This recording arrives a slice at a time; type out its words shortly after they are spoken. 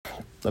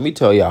Let me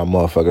tell y'all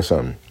motherfucker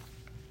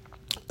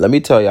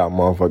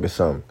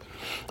something.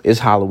 It's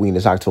Halloween.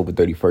 It's October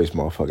 31st,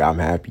 motherfucker. I'm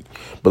happy.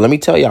 But let me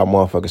tell y'all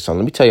motherfucker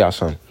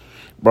something.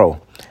 Bro,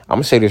 I'm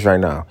going to say this right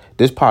now.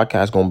 This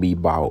podcast going to be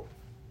about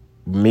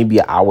maybe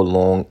an hour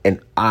long, and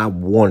I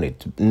want it.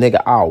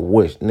 Nigga, I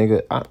wish.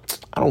 Nigga, I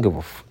don't give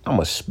a I'm going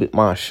to spit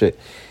my shit.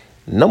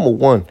 Number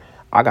one,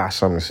 I got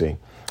something to say.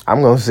 I'm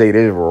going to say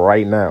this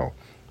right now.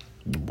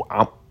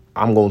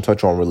 I'm going to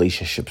touch on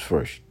relationships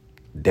first.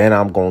 Then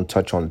I'm going to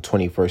touch on the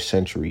 21st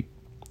century.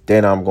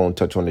 Then I'm going to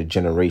touch on the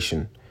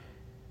generation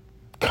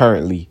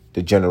currently,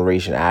 the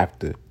generation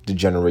after, the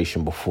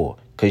generation before.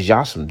 Because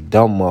y'all some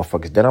dumb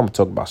motherfuckers. Then I'm going to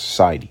talk about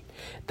society.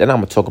 Then I'm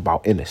going to talk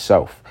about inner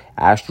self,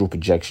 astral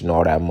projection,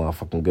 all that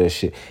motherfucking good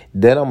shit.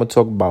 Then I'm going to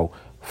talk about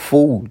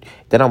food.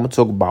 Then I'm going to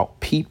talk about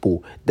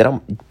people. We going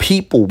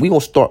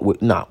to start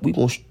with, we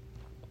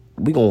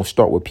going to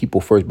start with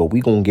people first, but we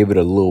going to give it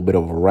a little bit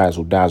of a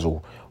razzle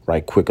dazzle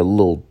right quick, a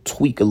little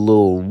tweak, a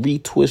little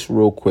retwist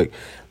real quick.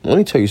 Let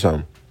me tell you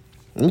something.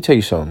 And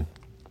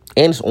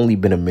it's only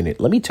been a minute.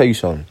 Let me tell you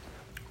something.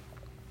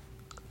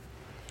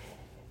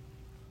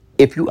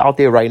 If you out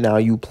there right now,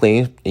 you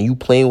playing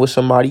with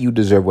somebody, you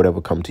deserve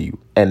whatever come to you.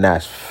 And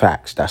that's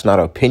facts. That's not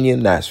an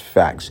opinion. That's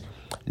facts.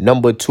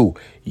 Number two,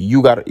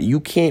 you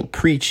can't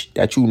preach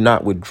that you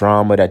not with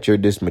drama, that you're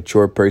this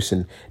mature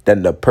person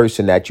than the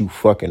person that you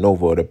fucking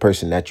over or the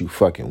person that you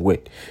fucking with.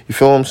 You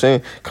feel what I'm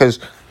saying? Because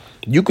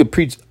you could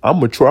preach, I'm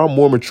mature, I'm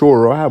more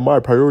mature, or I have my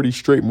priorities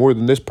straight more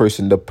than this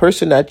person. The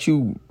person that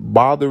you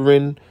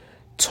bothering,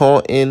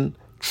 taunting,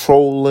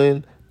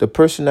 trolling, the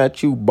person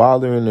that you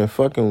bothering and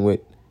fucking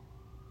with,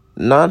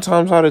 9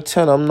 times out of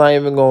 10, I'm not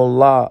even gonna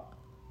lie,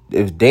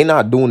 if they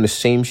not doing the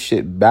same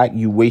shit back,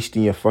 you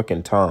wasting your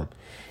fucking time.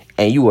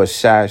 And you a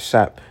sad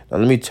sap. Now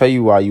let me tell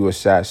you why you a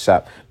sad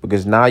sap.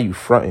 Because now you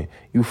fronting.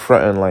 You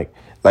fronting like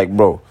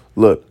bro,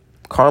 look,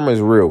 karma is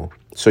real.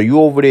 So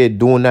you over there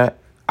doing that.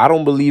 I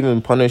don't believe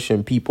in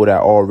punishing people that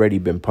already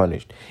been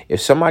punished.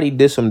 If somebody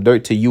did some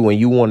dirt to you and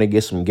you want to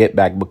get some get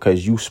back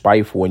because you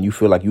spiteful and you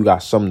feel like you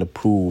got something to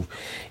prove,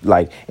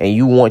 and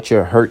you want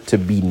your hurt to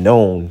be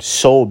known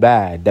so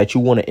bad that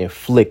you want to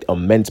inflict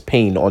immense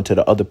pain onto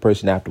the other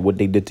person after what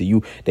they did to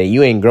you, then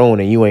you ain't growing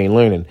and you ain't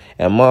learning.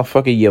 And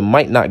motherfucker, you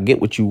might not get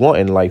what you want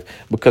in life,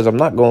 because I'm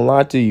not going to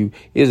lie to you.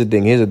 Here's the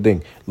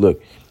thing.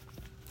 Look,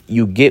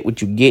 you get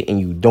what you get and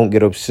you don't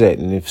get upset.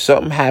 And if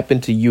something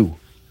happened to you,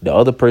 the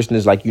other person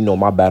is like,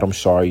 my bad, I'm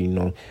sorry,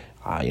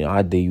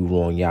 I did you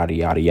wrong, yada,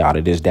 yada,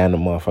 yada, this, down the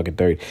motherfucking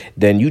third.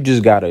 Then you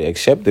just got to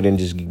accept it and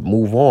just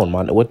move on,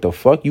 man. What the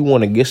fuck? You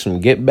want to get some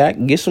get back?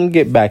 Get some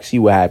get back, see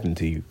what happened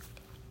to you.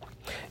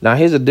 Now,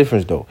 here's the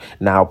difference, though.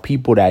 Now,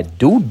 people that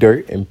do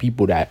dirt and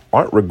people that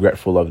aren't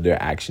regretful of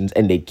their actions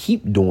and they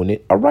keep doing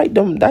it, all right,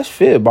 that's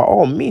fair. By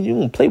all means, you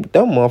don't play with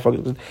them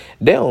motherfuckers.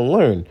 They don't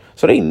learn.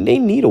 So they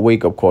need a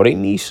wake-up call. They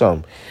need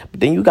something. But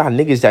then you got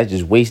niggas that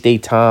just waste their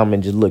time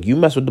and just, look, you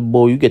mess with the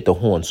bull, you get the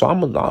horn. So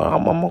I'm going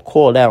to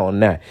call that on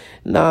that.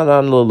 Nah,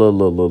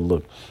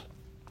 look.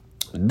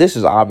 This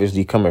is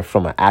obviously coming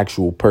from an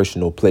actual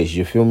personal place.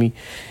 You feel me?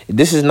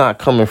 This is not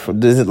coming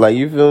from,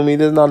 you feel me?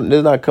 This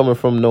is not coming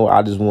from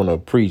I just want to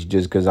preach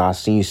just because I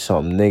seen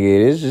something,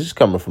 nigga. This is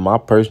coming from my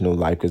personal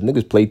life, because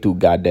niggas play too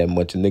goddamn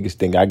much and niggas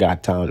think I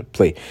got time to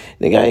play.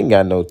 Nigga, I ain't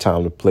got no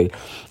time to play.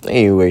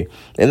 Anyway,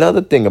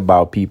 another thing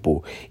about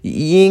people,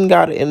 you ain't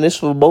got to, and this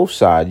for both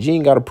sides, you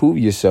ain't got to prove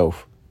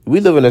yourself. We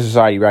live in a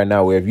society right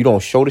now where if you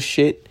don't show the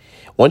shit,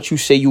 once you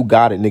say you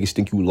got it, niggas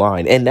think you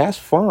lying. And that's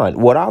fine.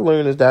 What I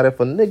learned is that if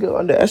a nigga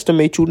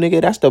underestimate you, nigga,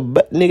 that's the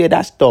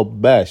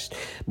best.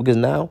 Because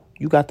now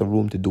you got the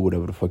room to do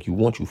whatever the fuck you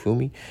want, you feel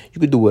me? You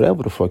can do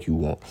whatever the fuck you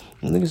want.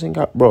 Niggas ain't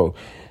got, bro,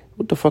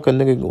 what the fuck a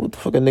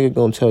nigga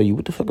gonna tell you?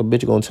 What the fuck a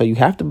bitch gonna tell you?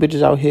 Half the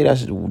bitches out here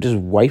that's just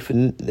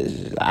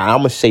wifing,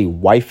 I'ma say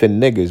wifing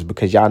niggas,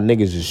 because y'all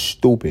niggas is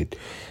stupid.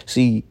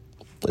 See,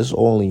 it's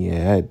all in your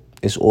head.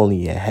 A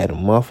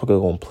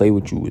motherfucker gonna play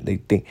with you and they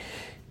think,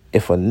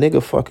 if a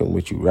nigga fucking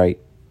with you, right?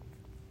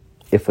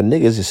 If a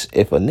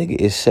nigga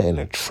is setting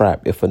a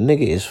trap, if a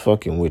nigga is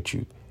fucking with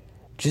you,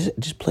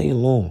 just play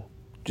along.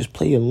 Just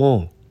play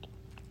along.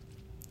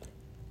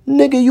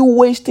 Nigga, you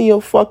wasting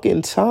your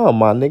fucking time,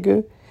 my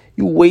nigga.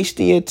 You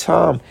wasting your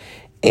time.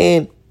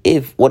 And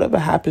if whatever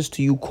happens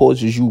to you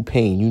causes you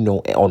pain,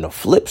 on the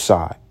flip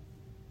side,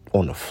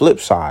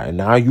 and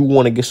now you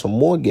want to get some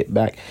more get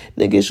back,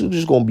 nigga, it's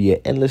just going to be an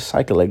endless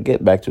cycle of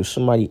get back till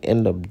somebody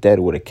end up dead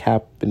with a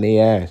cap in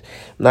their ass.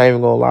 I'm not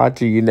even going to lie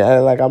to you.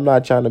 I'm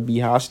not trying to be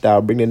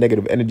hostile, bring the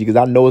negative energy, because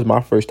I know it's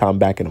my first time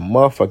back in a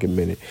motherfucking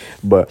minute.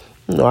 But,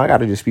 I got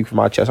to just speak for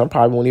my chest. I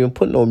probably won't even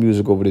put no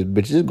music over this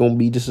bitch. It's going to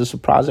be just a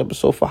surprise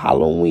episode for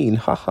Halloween.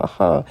 Ha, ha,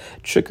 ha.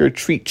 Trick or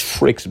treat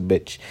tricks,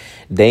 bitch.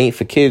 They ain't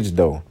for kids,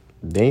 though.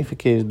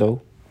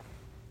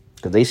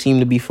 Because they seem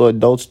to be for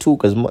adults, too.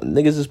 Because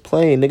niggas is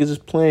playing.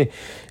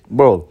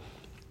 Bro,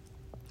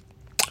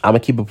 I'm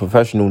going to keep it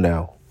professional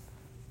now.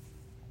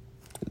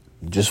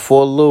 Just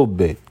for a little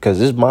bit. Because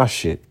this is my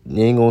shit.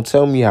 You ain't going to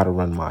tell me how to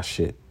run my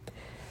shit.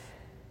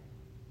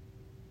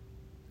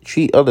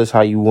 Treat others how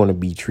you want to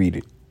be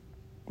treated.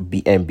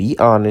 Be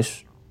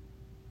honest.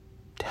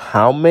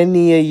 How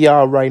many of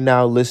y'all right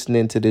now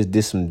listening to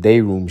this some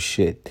day room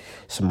shit?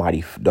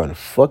 Somebody done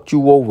fucked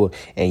you over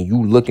and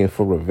you looking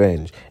for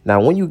revenge.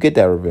 Now, when you get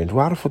that revenge,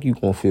 how the fuck you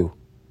gonna feel?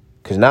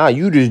 Cause now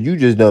you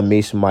just done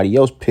made somebody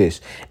else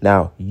pissed.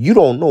 Now, you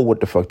don't know what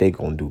the fuck they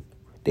gonna do.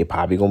 They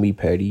probably gonna be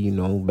petty,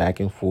 back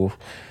and forth.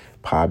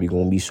 Probably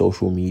gonna be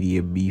social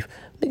media beef.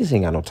 Niggas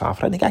ain't got no time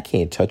for that. Nigga, I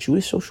can't touch you.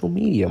 It's social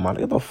media, man.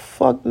 What the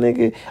fuck,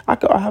 nigga? I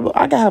can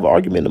have an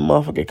argument in the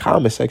motherfucking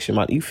comment section,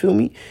 man. You feel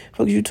me? What the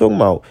fuck is you talking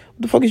about?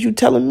 What the fuck is you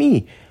telling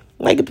me?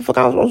 Like, what the fuck?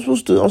 I'm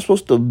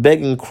supposed to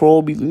beg and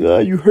crawl, be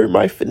like, you hurt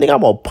my fit. Nigga,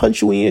 I'm gonna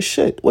punch you in your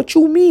shit. What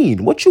you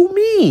mean? What you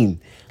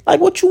mean? Like,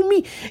 what you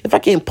mean? If I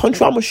can't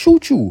punch you, I'm gonna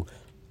shoot you.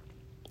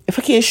 If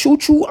I can't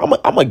shoot you, I'm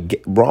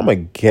gonna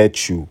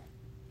get you.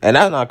 And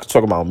I'm not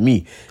talking about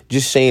me.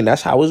 Just saying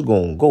that's how it's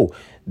gonna go.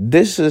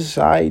 This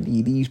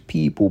society, these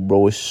people,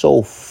 bro, is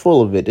so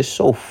full of it. It's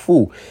so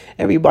full.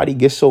 Everybody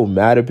gets so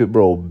mad at it,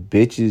 bro.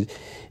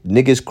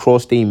 Niggas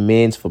cross their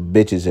mans for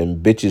bitches,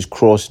 and bitches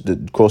cross the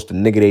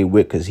nigga they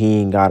with because he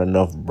ain't got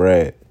enough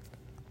bread.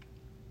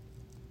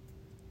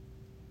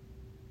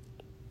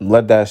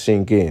 Let that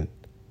sink in.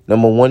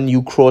 Number one,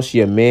 you cross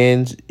your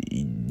mans,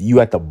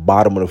 you at the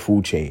bottom of the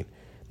food chain.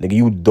 Nigga,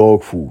 you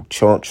dog food.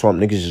 Trump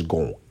niggas is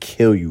gonna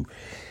kill you.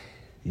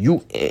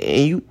 You,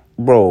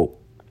 bro,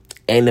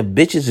 and the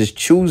bitches is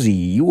choosy.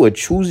 You a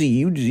choosy,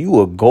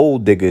 you a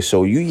gold digger.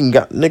 So you ain't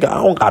got, nigga, I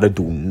don't gotta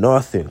do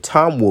nothing.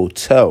 Time will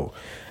tell.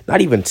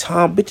 Not even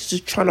time. Bitches is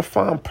trying to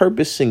find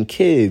purpose in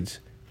kids.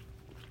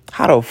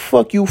 How the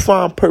fuck you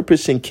find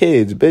purpose in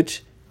kids,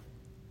 bitch?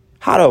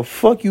 How the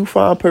fuck you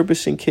find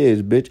purpose in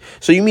kids, bitch?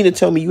 So you mean to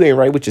tell me you ain't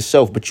right with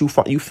yourself, but you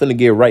finna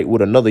get right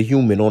with another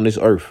human on this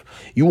earth?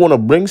 You want to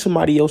bring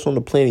somebody else on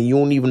the planet, you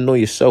don't even know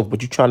yourself,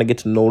 but you trying to get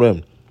to know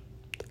them.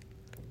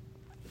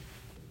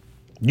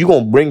 You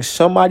gonna bring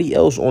somebody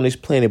else on this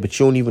planet, but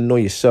you don't even know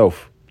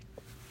yourself.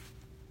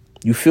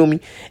 You feel me?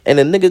 And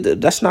a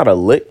nigga, that's not a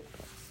lick.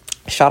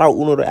 Shout out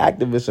Uno the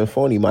activist and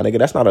Phony, my nigga.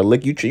 That's not a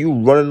lick. You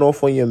running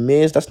off on your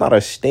mans. That's not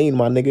a stain,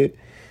 my nigga.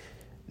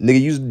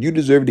 Nigga, you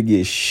deserve to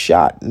get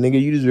shot.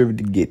 Nigga, you deserve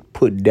to get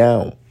put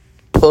down.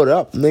 Put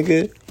up,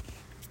 nigga.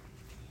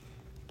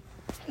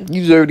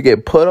 You deserve to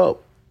get put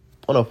up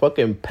on a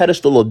fucking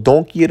pedestal or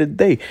donkey of the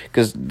day.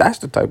 Because that's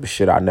the type of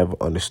shit I never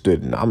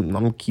understood. And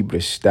I'm keeping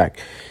it stacked.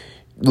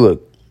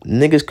 Look,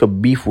 niggas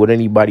could beef with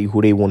anybody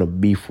who they want to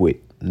beef with.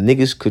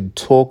 Niggas could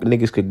talk,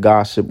 niggas could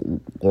gossip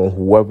on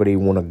whoever they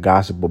want to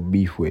gossip or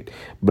beef with.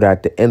 But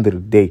at the end of the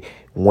day,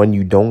 one,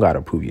 you don't got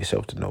to prove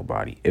yourself to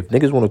nobody. If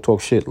niggas want to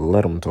talk shit,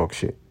 let them talk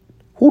shit.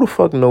 Who the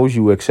fuck knows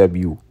you except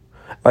you?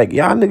 Like,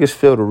 y'all niggas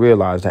fail to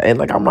realize that. And,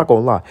 like, I'm not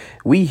going to lie.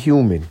 We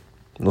human.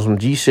 That's some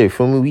G shit,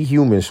 feel me? We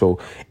human. So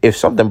if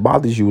something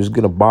bothers you, it's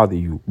going to bother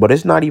you. But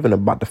it's not even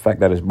about the fact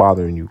that it's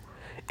bothering you.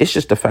 It's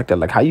just the fact that,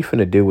 like, how you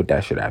finna deal with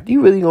that shit after?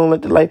 You really gonna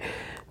let the, like,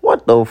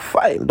 what the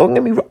fuck? Don't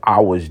get me wrong. I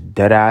was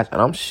dead ass, and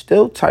I'm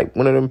still type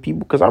one of them people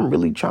because I'm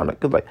really trying to,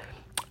 because, like,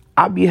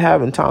 I be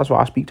having times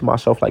where I speak to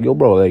myself like, yo,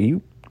 bro, like,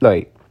 you,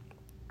 like,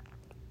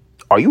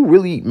 are you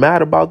really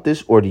mad about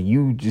this, or do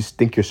you just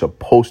think you're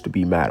supposed to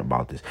be mad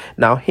about this?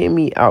 Now, hear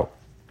me out.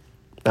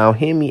 I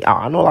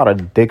know a lot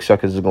of dick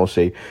suckers is gonna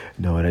say,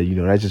 no,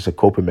 that's just a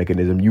coping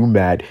mechanism. You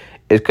mad.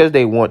 It's because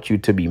they want you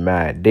to be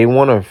mad. They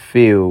want to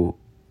feel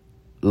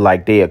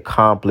like they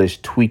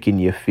accomplished tweaking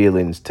your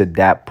feelings to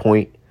that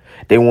point.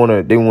 They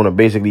wanna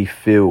basically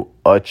feel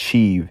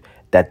achieved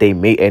that they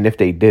made, and if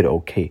they did,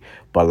 okay.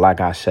 But like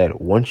I said,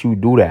 once you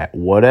do that,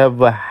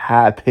 whatever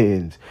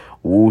happens,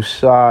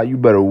 woosah, you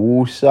better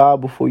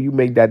woosah before you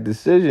make that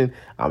decision.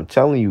 I'm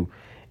telling you,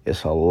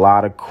 it's a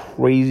lot of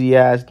crazy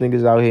ass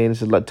niggas out here, and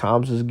it's like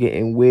times is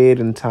getting weird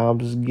and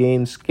times is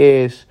getting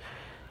scarce.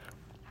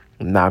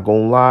 I'm not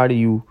gonna lie to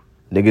you,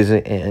 niggas,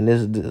 and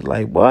this is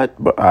like what?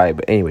 But all right,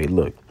 but anyway,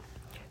 look.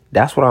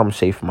 That's what I'm gonna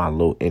say for my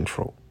little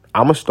intro.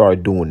 I'm gonna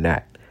start doing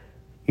that.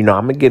 I'm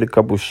gonna get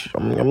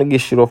I'm gonna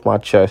get shit off my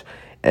chest,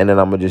 and then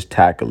I'm gonna just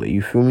tackle it.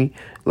 You feel me?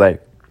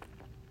 Like,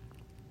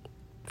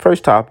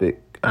 first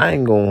topic, I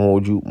ain't gonna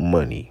hold you,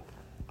 money.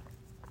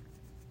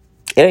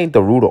 It ain't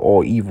the root of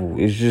all evil.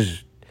 It's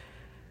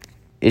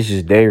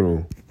just day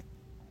room.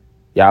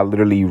 Y'all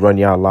literally run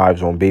y'all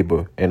lives on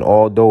paper. And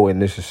although in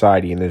this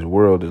society, in this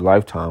world, this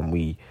lifetime,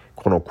 we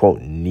quote unquote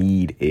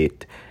need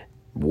it.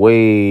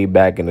 Way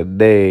back in the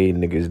day,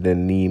 niggas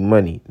didn't need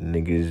money.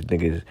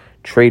 Niggas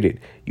traded.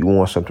 You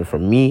want something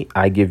from me,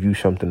 I give you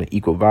something of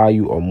equal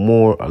value or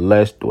more or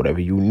less, whatever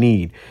you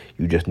need.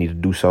 You just need to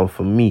do something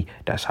for me.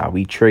 That's how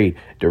we trade.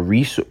 The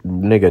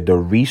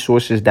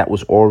resources that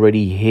was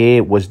already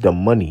here was the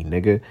money,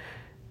 nigga.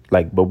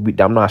 Like, but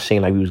I'm not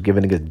saying like we was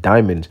giving niggas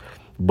diamonds,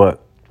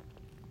 but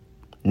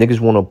niggas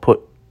want to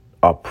put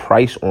a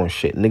price on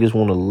shit. Niggas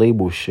want to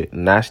label shit,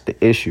 and that's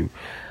the issue.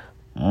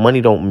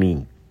 Money don't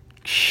mean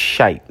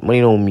shite. Money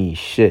don't mean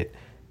shit.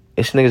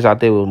 It's niggas out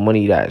there with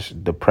money that's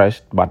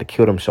depressed, about to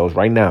kill themselves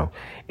right now.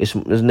 It's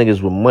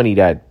niggas with money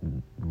that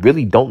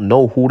really don't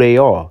know who they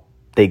are.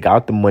 They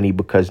got the money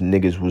because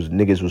niggas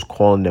was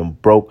calling them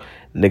broke.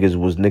 Niggas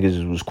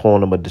was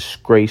calling them a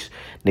disgrace.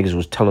 Niggas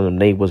was telling them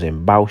they wasn't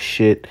about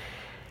shit.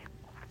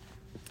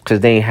 Because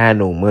they ain't had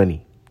no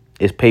money.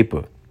 It's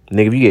paper.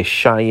 Nigga, if you get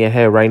shot in your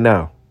head right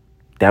now,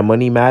 that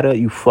money matter?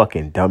 You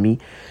fucking dummy.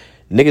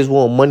 Niggas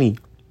want money.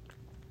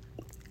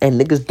 And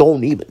niggas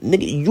don't even...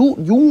 Nigga,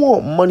 you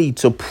want money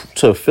to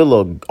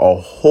fill a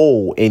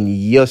hole in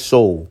your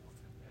soul.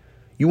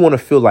 You want to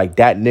feel like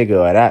that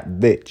nigga or that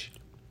bitch.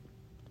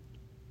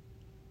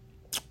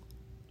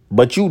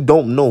 But you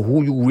don't know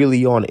who you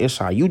really are on the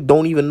inside. You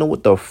don't even know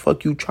what the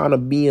fuck you trying to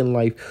be in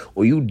life.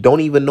 Or you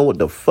don't even know what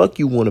the fuck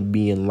you want to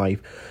be in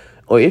life.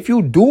 Or if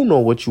you do know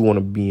what you want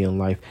to be in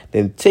life,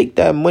 then take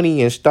that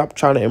money and stop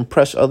trying to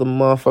impress other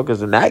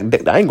motherfuckers. And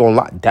that I ain't gonna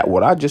lie. That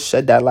what I just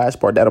said, that last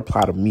part, that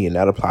applied to me. And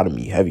that applied to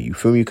me heavy. You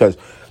feel me? Because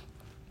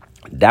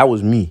that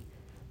was me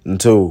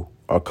until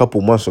a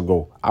couple months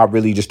ago. I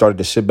really just started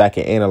to sit back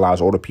and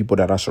analyze all the people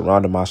that I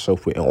surrounded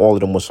myself with. And all of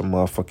them was some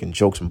motherfucking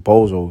jokes and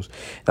bozos.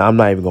 Now, I'm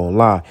not even gonna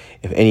lie.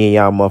 If any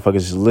of y'all motherfuckers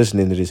is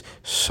listening to this,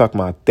 suck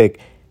my dick.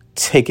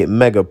 Take it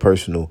mega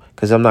personal.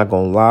 Because I'm not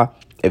gonna lie.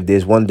 If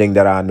there's one thing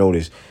that I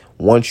noticed,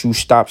 once you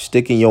stop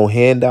sticking your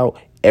hand out,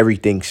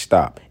 everything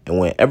stop. And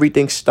when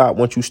everything stop,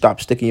 once you stop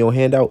sticking your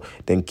hand out,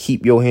 then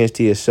keep your hands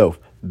to yourself.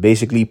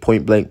 Basically,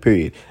 point blank,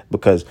 period.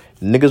 Because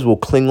niggas will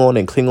cling on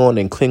and cling on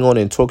and cling on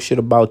and talk shit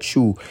about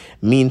you.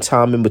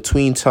 Meantime, in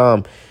between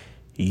time,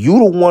 you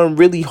the one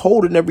really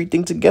holding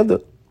everything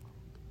together.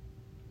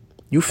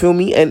 You feel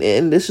me?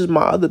 And this is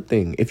my other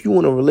thing. If you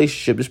want a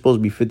relationship, it's supposed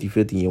to be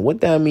 50-50. And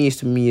what that means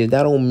to me is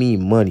that don't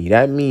mean money.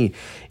 That means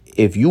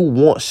if you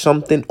want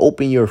something,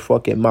 open your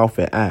fucking mouth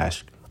and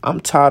ask. I'm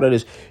tired of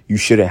this. You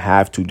shouldn't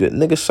have to.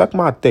 Nigga, suck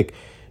my dick.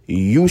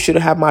 You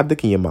shouldn't have my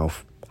dick in your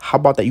mouth. How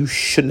about that? You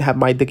shouldn't have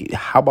my dick.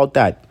 How about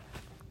that?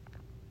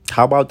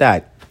 How about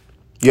that?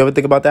 You ever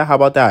think about that? How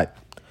about that?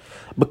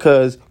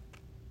 Because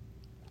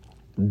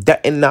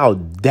that, and now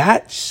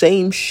that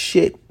same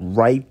shit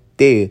right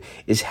there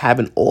is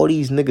having all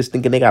these niggas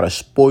thinking they gotta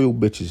spoil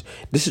bitches.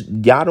 This is,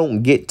 y'all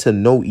don't get to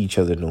know each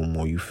other no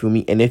more. You feel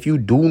me? And if you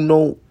do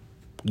know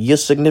your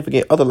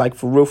significant other, like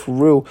for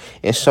real,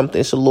 and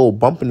something, it's a little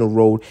bump in the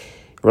road.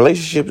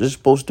 Relationships is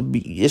supposed to be,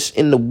 it's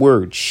in the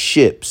word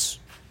ships.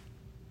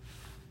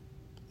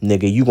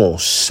 Nigga, you gonna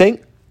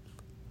sink,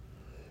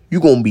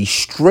 you gonna be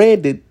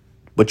stranded,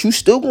 but you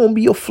still gonna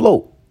be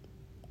afloat.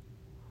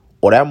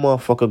 Or that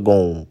motherfucker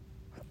gonna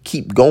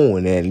keep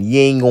going and you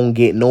ain't gonna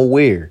get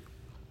nowhere.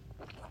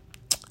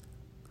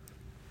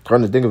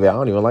 Trying to think of it, I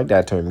don't even like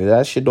that term.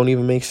 That shit don't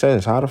even make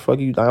sense. How the fuck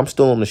I'm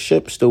still on the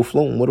ship, still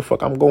floating. Where the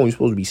fuck I'm going? You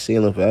supposed to be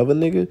sailing forever,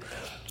 nigga?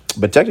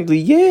 But technically,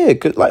 yeah,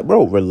 cause like,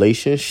 bro,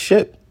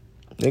 relationship.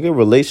 Nigga,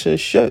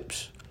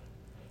 relationships.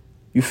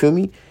 You feel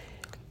me?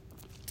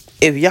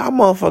 If y'all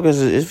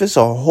motherfuckers, if it's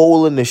a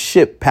hole in the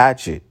ship,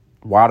 patch it.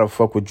 Why the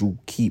fuck would you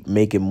keep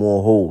making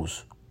more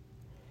holes?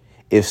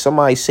 If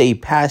somebody say,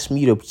 pass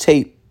me the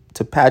tape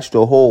to patch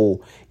the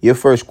hole, your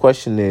first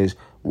question is,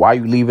 why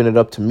you leaving it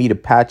up to me to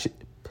patch it?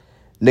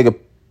 Nigga,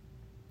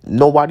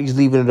 nobody's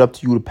leaving it up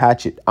to you to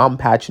patch it. I'm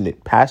patching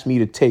it. Pass me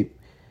the tape.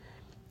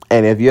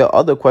 And if your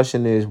other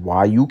question is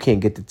why you can't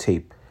get the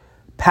tape,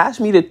 pass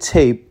me the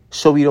tape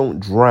so we don't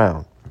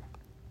drown.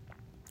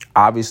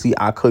 Obviously,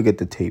 I could get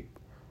the tape,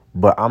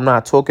 but I'm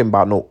not talking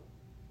about no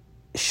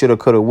shoulda,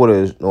 coulda,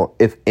 woulda, or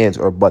if, ands,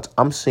 or buts.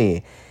 I'm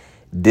saying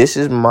this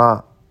is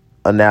my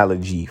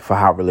analogy for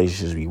how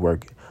relationships be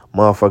working.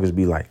 Motherfuckers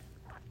be like,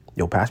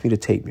 yo, pass me the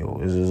tape, yo.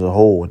 There's a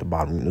hole at the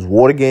bottom. There's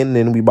water again,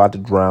 then we about to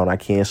drown. I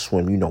can't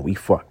swim. You know, we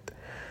fucked.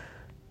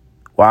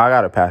 Why I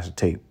gotta pass the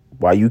tape?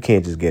 Why you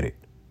can't just get it?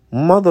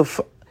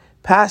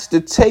 Pass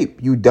the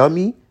tape, you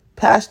dummy.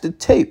 Pass the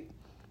tape.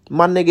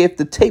 My nigga, if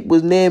the tape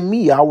was near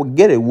me, I would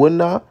get it,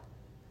 wouldn't I?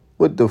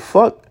 What the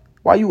fuck?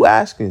 Why you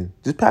asking?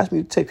 Just pass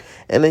me the tape.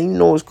 And then you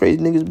know what's crazy?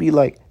 Niggas be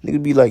like,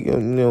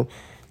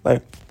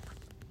 like,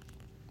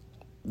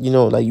 you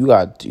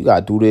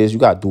gotta do this, you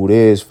gotta do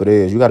this for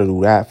this, you gotta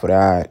do that for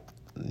that.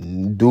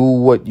 Do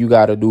what you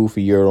gotta do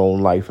for your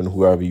own life and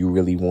whoever you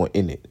really want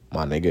in it,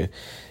 my nigga.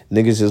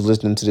 Niggas is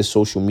listening to this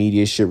social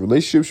media shit.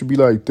 Relationships should be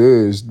like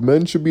this.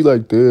 Men should be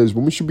like this.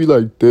 Women should be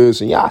like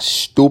this. And y'all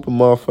stupid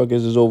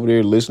motherfuckers is over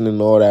there listening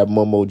to all that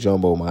mumbo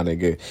jumbo, my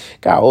nigga.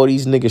 Got all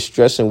these niggas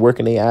stressing,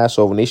 working their ass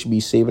off, and they should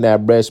be saving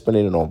that bread,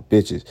 spending it on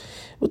bitches.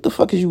 What the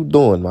fuck is you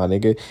doing, my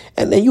nigga?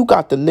 And then you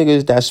got the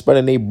niggas that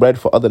spending their bread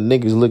for other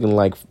niggas looking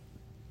like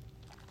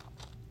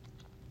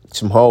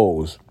some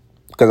hoes.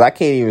 Because I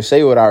can't even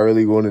say what I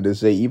really wanted to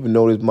say, even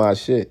though it's my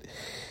shit.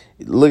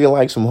 Looking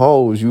like some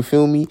hoes, you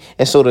feel me?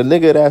 And so the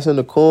nigga that's in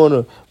the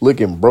corner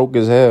looking broke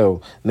as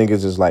hell,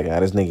 niggas is like,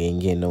 this nigga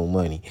ain't getting no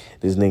money.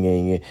 This nigga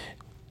ain't getting...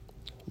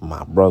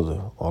 My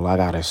brother, all I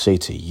gotta say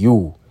to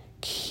you,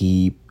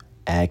 keep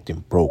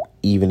acting broke,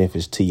 even if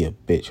it's to your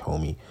bitch,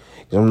 homie.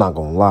 Because I'm not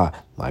gonna lie,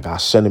 like I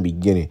said in the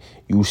beginning,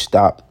 you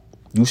stop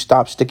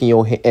sticking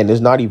your hand, and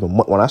it's not even,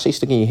 when I say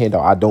sticking your hand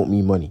out, I don't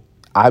mean money.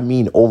 I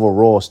mean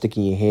overall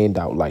sticking your hand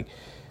out, like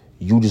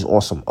you just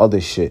on some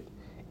other shit.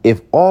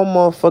 If all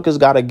motherfuckers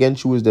got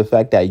against you is the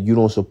fact that you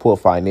don't support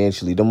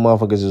financially, them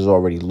motherfuckers is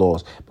already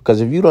lost. Because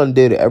if you done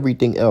did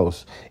everything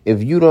else,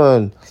 if you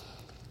done,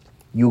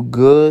 you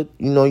good,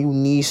 you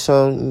need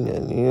some,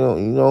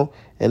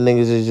 and And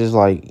niggas is just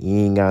like, you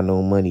ain't got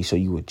no money, so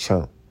you a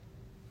chump.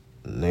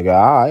 Nigga,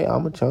 alright,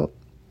 I'm a chump.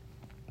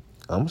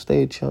 I'm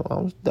stay a chump.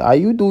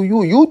 You do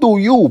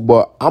you,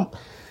 but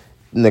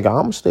nigga,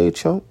 I'm stay a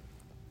chump.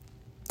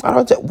 I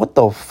don't what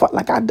the fuck,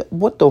 like,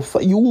 what the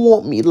fuck, you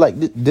want me, like,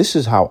 this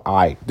is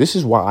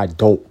why I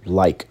don't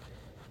like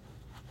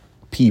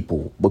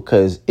people,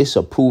 because it's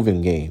a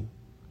proven game.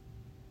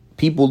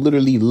 People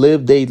literally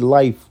live their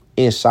life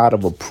inside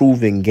of a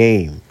proven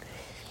game.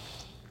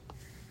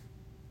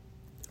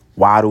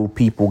 Why do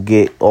people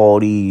get all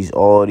these,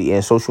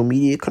 and social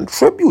media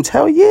contributes?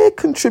 Hell yeah, it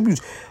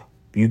contributes.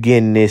 You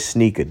getting this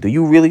sneaker. Do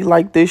you really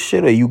like this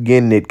shit, or you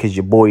getting it because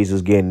your boys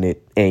is getting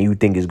it and you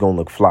think it's going to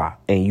look fly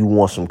and you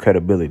want some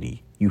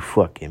credibility? You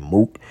fucking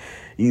mook.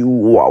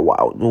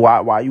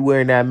 Why you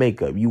wearing that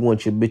makeup? You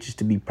want your bitches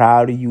to be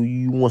proud of you?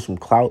 You want some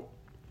clout?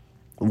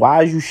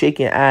 Why is you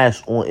shaking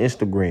ass on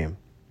Instagram?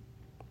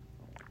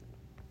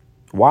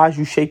 Why is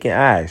you shaking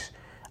ass?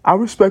 I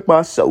respect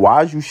myself.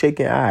 Why is you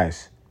shaking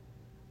ass?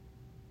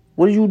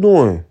 What are you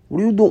doing?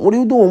 What are you doing? What are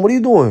you doing? What are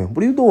you doing?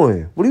 What are you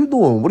doing? What are you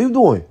doing? What are you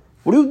doing?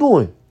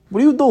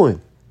 What are you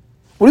doing?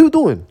 What are you doing? What are you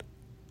doing?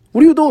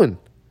 What are you doing?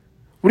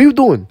 What are you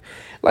doing?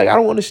 Like, I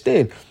don't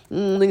understand.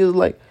 Niggas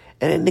like,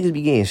 and then niggas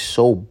be getting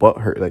so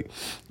butthurt. Like,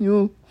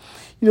 I'm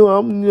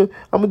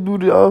gonna do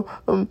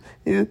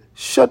the,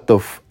 shut the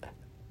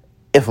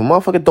if a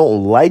motherfucker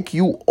don't like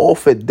you,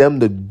 offer them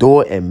the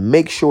door and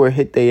make sure it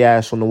hit their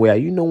ass on the way out.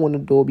 You know when the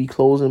door be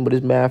closing, but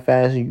it's mad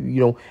fast. And you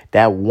know,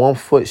 that 1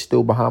 foot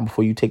still behind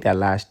before you take that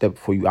last step,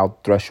 before you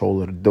out the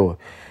threshold of the door.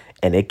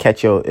 And it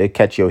catch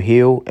your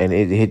heel, and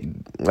it hit,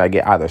 like,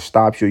 it either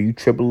stops you or you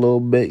trip a little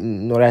bit, you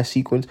know that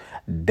sequence?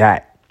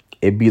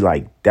 It be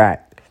like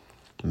that.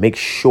 Make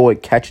sure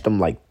it catch them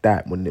like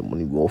that when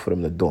you go for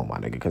them the door, my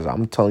nigga. Because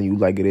I'm telling you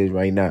like it is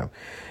right now.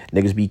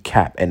 Niggas be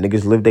capped, and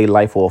niggas live their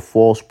life for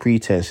false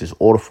pretenses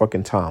all the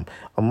fucking time.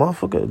 A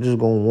motherfucker just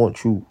gonna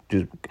want you.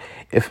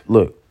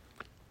 Look,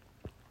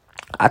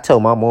 I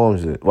tell my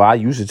moms this. Well, I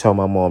used to tell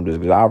my mom this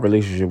because our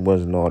relationship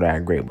wasn't all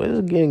that great. But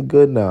it's getting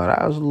good now.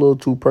 That was a little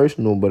too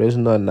personal, but it's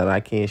nothing that I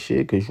can't share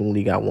because you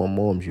only got one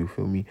moms, you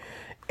feel me?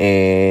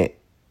 And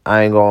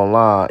I ain't gonna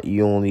lie,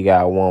 you only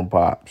got one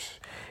pops.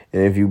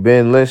 And if you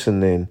been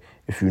listening,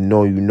 if you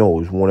know,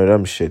 it's one of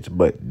them shits.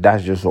 But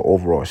that's just an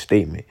overall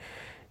statement.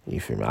 You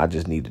feel me? I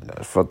just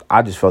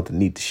felt the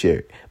need to share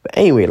it. But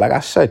anyway, like I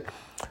said,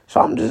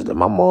 so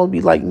my mom be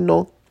like,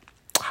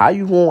 how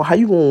you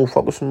gonna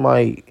fuck with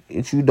somebody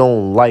that you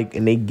don't like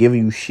and they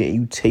giving you shit and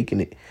you taking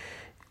it?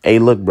 Hey,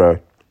 look, bro,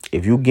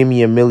 if you give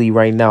me $1 million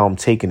right now, I'm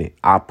taking it.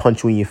 I'll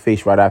punch you in your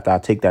face right after I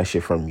take that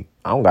shit from you.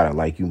 I don't gotta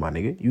like you, my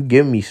nigga. You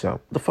give me some.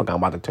 What the fuck I'm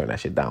about to turn that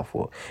shit down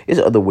for? There's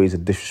other ways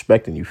of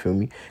disrespecting, you feel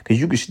me? Because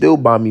you can still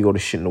buy me all the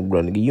shit in the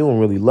world, nigga. You don't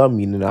really love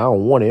me, then I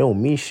don't want it. It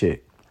don't mean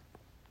shit.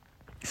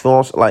 You feel what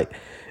I'm saying? Like,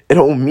 it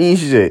don't mean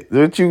shit.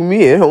 What you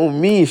mean? It don't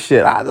mean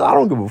shit. I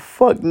don't give a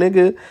fuck,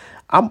 nigga.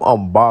 I'm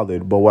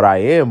unbothered, but what I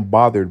am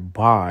bothered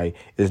by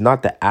is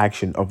not the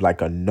action of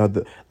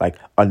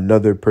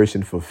another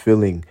person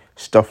fulfilling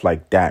stuff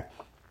like that.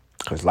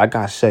 Because like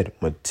I said,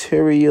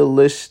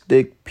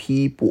 materialistic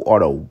people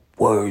are the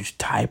worst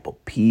type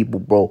of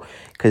people, bro.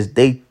 Because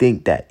they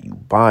think that you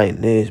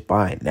buying this,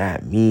 buying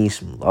that means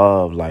some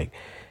love. Like,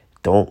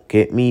 don't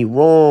get me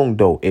wrong,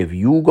 though. If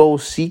you go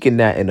seeking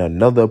that in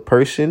another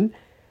person,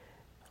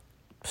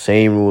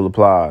 same rule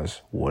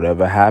applies.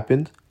 Whatever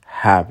happens,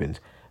 happens.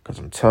 Because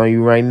I'm telling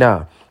you right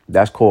now,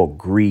 that's called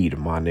greed,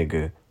 my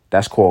nigga.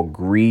 That's called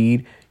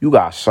greed. You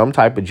got some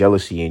type of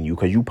jealousy in you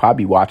because you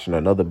probably watching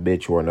another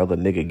bitch or another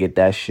nigga get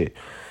that shit.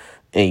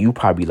 And you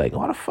probably like,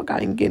 why the fuck I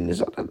ain't getting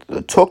this?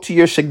 Talk to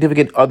your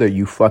significant other,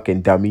 you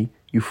fucking dummy.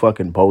 You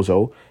fucking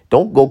bozo.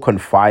 Don't go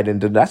confide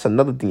into. That's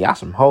another thing. Y'all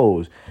some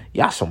hoes.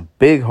 Y'all some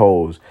big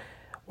hoes.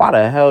 Why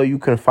the hell you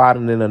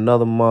confiding in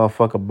another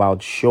motherfucker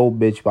about your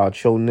bitch,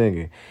 about your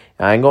nigga?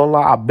 I ain't gonna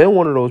lie, I've been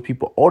one of those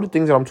people. All the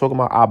things that I'm talking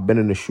about, I've been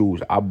in the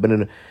shoes. I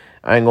ain't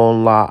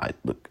gonna lie.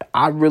 Look,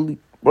 I really,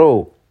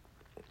 bro,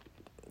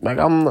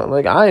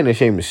 I ain't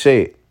ashamed to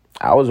say it.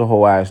 I was a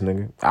whole ass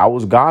nigga. I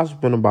was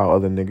gossiping about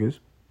other niggas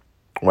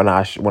when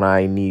I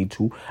ain't need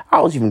to.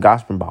 I was even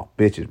gossiping about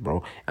bitches,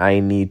 bro. I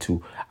ain't need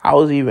to. I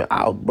was even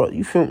out, bro.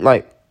 You feel me?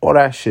 Like, all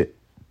that shit.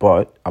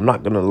 But I'm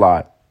not gonna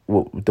lie.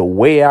 The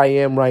way I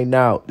am right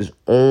now is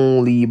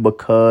only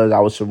because I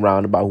was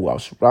surrounded by who I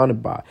was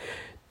surrounded by.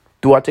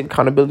 Do I take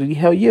accountability?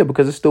 Hell yeah,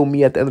 because it's still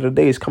me at the end of the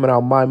day. It's coming out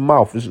of my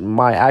mouth. It's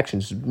my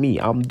actions. It's me.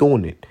 I'm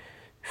doing it.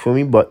 You feel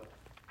me? But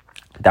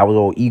that was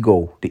all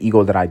ego. The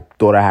ego that I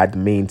thought I had to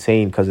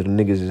maintain because of the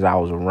niggas that I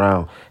was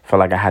around. Felt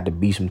like I had to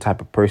be some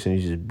type of person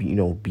to just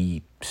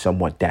be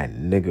somewhat that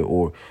nigga,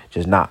 or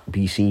just not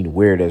be seen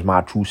weird as my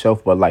true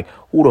self. But like,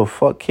 who the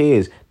fuck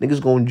cares? Niggas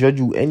gonna judge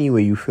you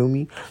anyway, you feel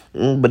me?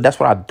 But that's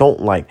what I don't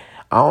like.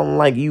 I don't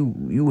like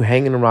you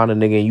hanging around a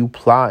nigga and you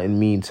plotting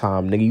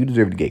meantime, nigga. You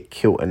deserve to get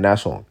killed, and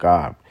that's on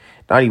God.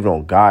 Not even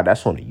on God,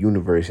 that's on the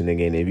universe,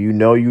 nigga. And if you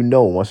know, you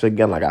know. Once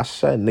again, like I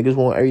said, niggas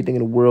want everything in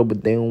the world,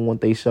 but they don't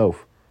want they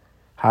self.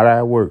 How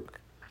that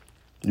work?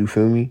 You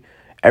feel me?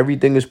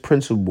 Everything is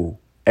principle.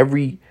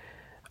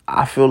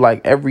 I feel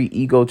like every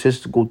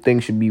egotistical thing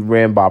should be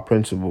ran by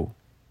principle.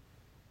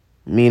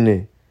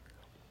 Meaning,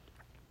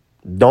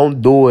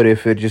 don't do it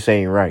if it just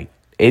ain't right.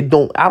 I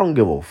don't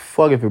give a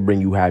fuck if it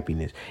bring you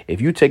happiness.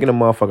 If you taking a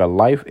motherfucker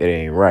life, it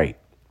ain't right.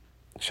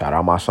 Shout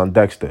out my son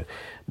Dexter.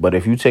 But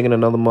if you taking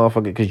another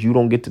motherfucker, because you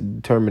don't get to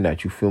determine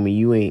that, you feel me?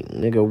 You ain't,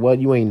 nigga, what?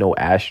 You ain't no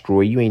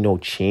asteroid. You ain't no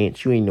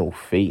chance. You ain't no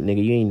fate,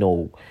 nigga. You ain't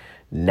no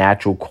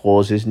natural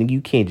causes, nigga. You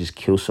can't just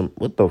kill some,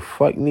 what the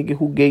fuck, nigga?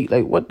 Who gave,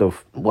 like, what?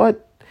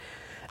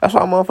 That's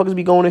why motherfuckers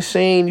be going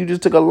insane. You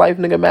just took a life,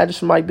 nigga. Imagine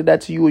somebody did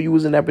that to you or you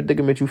was in that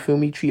predicament. You feel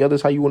me? Treat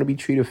others how you want to be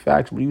treated.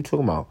 Facts. What are you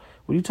talking about?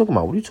 What are you talking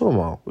about? What are you talking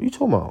about? What are you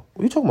talking about?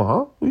 What are you talking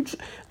about, huh?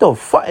 The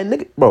fuck,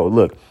 nigga? Bro,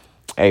 look.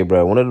 Hey,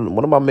 bro, one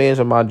of my mans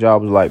at my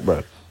job was like,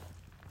 bro,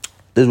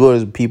 this world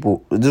is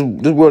people.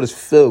 This world is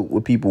filled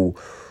with people.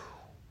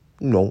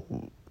 You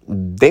know,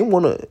 they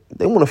wanna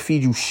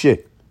feed you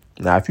shit.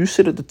 Now, if you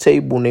sit at the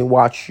table and they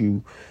watch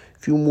you,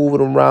 if you move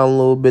it around a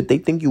little bit, they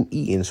think you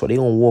eating, so they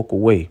gonna walk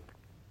away.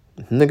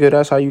 Nigga,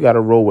 that's how you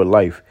gotta roll with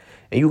life.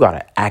 And you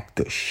gotta act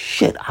the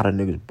shit out of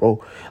niggas,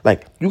 bro.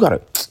 Like, you gotta,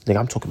 nigga,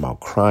 I'm talking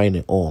about crying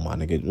and all, my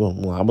nigga.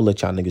 I'm gonna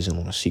let y'all niggas in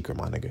on a secret,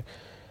 my nigga.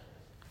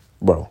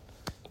 Bro,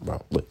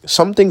 look,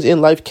 some things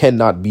in life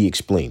cannot be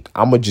explained.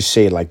 I'm gonna just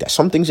say it like that.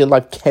 Some things in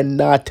life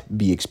cannot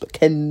be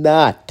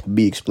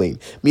explained.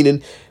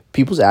 Meaning,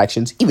 people's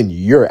actions, even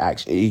your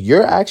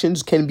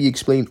actions can be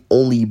explained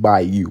only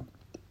by you.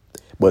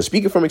 But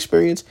speaking from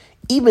experience,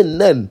 even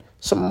then,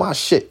 some of my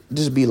shit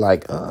just be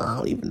like, I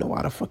don't even know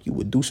why the fuck you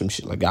would do some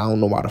shit. Like, I don't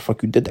know why the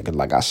fuck you did that. Cause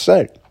like I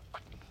said,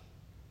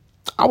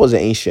 I was an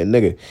ain't shit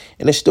nigga.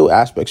 And there's still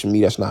aspects of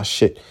me that's not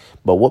shit.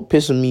 But what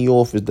pisses me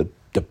off is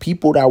the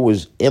people that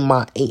was in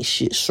my ain't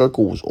shit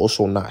circle was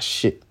also not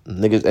shit.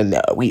 Niggas,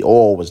 and we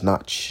all was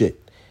not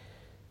shit.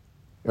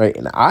 Right?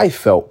 And I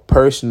felt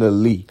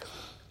personally,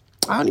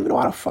 I don't even know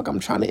how the fuck I'm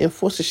trying to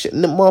enforce this shit.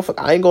 And the motherfucker,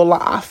 I ain't gonna lie,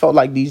 I felt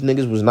like these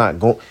niggas was not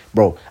going.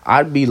 Bro,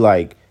 I'd be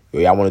like, yo,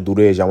 y'all want to do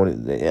this? Y'all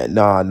want to...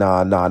 Nah,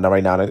 not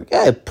right now. Nigga.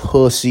 Yeah,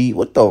 pussy.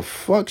 What the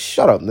fuck?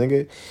 Shut up,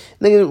 nigga.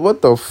 Nigga,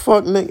 what the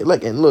fuck, nigga?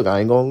 Like, and look, I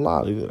ain't gonna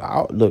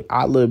lie.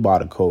 I live by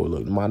the code.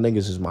 Look, my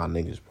niggas is my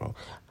niggas, bro.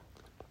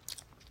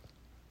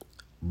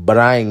 But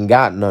I ain't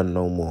got none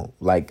no more.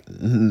 Like,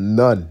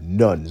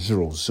 none.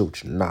 Zero,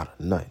 zilch,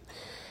 none.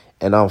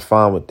 And I'm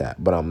fine with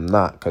that, but I'm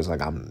not, because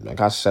like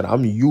I said,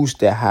 I'm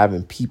used to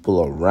having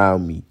people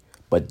around me,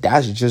 but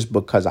that's just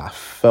because I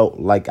felt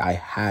like I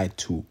had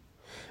to.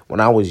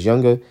 When I was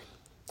younger,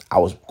 I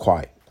was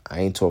quiet. I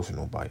ain't talk to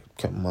nobody.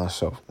 Kept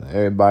myself.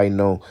 Everybody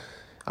know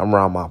I'm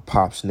around my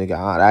pops,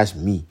 nigga. That's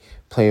me.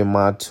 Playing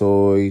my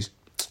toys,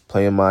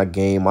 playing my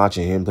game,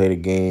 watching him play the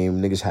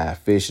game. Niggas had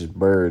fishes,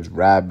 birds,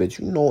 rabbits.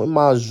 You know, in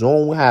my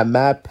zone, we had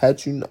mad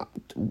pets. You know,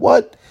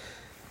 what?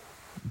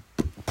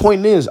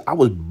 Point is, I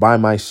was by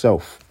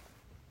myself.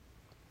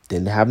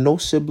 Didn't have no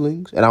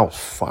siblings, and I was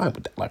fine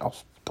with that. Like,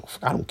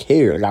 I don't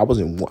care. Like, I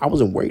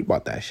wasn't worried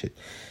about that shit.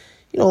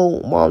 You know,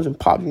 moms and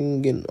pops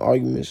getting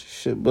arguments and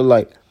shit, but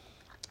like,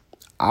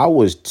 I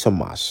was to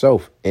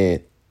myself,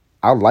 and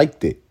I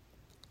liked it.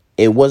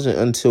 It wasn't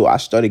until I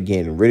started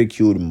getting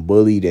ridiculed and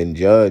bullied and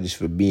judged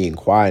for being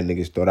quiet.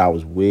 Niggas thought I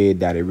was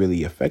weird that it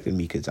really affected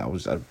me, because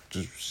I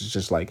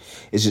just like,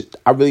 it's just,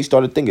 I really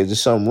started thinking, is there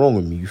something wrong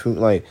with me? You feel me?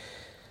 Like,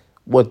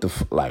 what the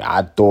like,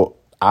 I thought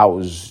I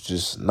was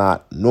just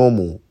not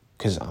normal,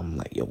 because I'm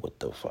like, yo, what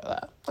the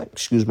fuck? Like,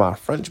 excuse my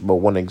French, but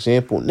one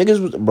example,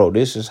 niggas was, bro,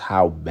 this is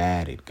how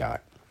bad it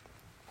got.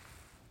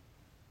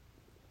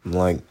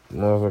 Like,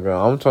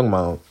 motherfucker, I'm talking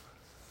about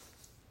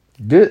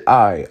this.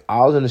 I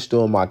was in the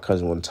store with my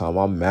cousin one time.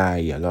 I'm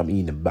mad young. I'm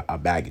eating a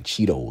bag of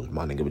Cheetos,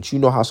 my nigga. But you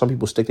know how some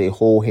people stick their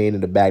whole hand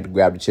in the bag to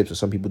grab the chips, and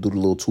some people do the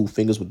little 2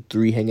 fingers with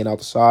 3 hanging out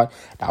the side?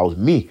 That was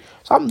me.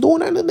 So I'm doing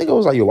that, and the nigga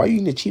was like, yo, why you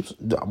eating the chips?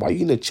 Why you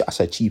eating the chips? I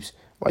said chips.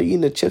 Why you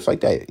eating the chips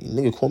like that?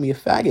 Nigga call me a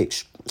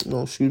faggot. You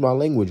know, excuse my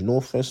language. No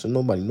offense to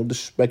nobody. No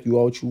disrespect. You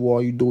are what you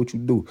are. You do what you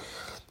do.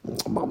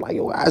 I'm like,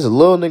 yo, as a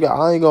little nigga,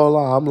 I ain't gonna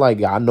lie. I'm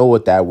like, I know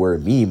what that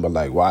word mean, but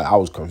like, why I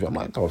was confused. I'm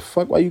like, the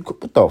fuck? Why you?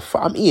 What the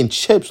fuck? I'm eating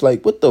chips.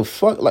 Like, what the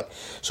fuck? Like,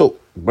 so,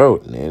 bro,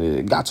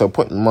 it got to a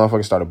point the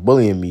motherfucker started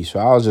bullying me. So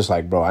I was just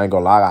like, bro, I ain't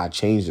gonna lie. I gotta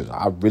change this.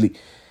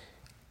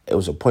 It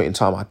was a point in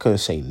time I couldn't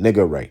say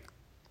nigga right.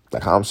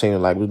 Like how I'm saying it,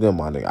 like, what's good,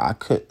 my nigga? I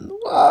couldn't,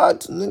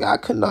 what? Nigga, I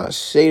could not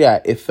say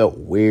that. It felt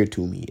weird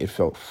to me. It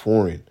felt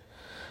foreign.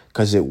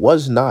 Because it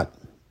was not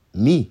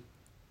me.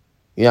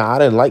 Yeah, I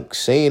didn't like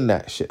saying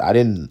that shit. I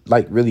didn't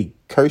like really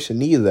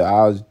cursing either.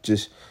 I was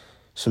just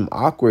some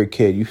awkward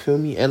kid, you feel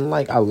me? And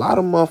like, a lot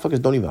of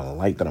motherfuckers don't even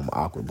like that I'm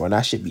awkward, bro. And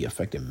that shit be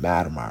affecting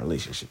mad of my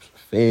relationships.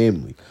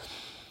 Family,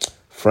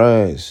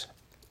 friends,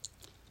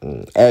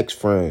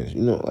 ex-friends,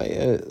 you know, like,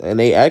 and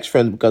they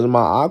ex-friends because of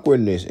my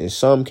awkwardness. In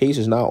some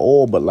cases, not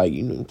all, but like,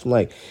 you know,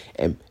 like,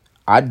 and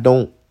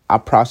I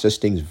process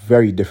things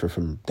very different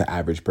from the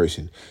average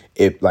person.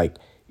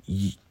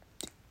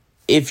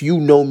 If you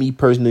know me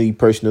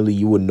personally,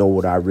 you would know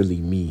what I really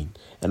mean.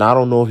 And I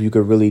don't know if you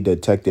could really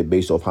detect it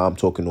based off how I'm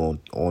talking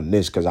on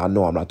this, because I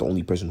know I'm not the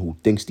only person who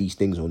thinks these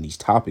things on these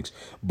topics.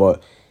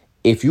 But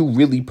if you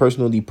really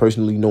personally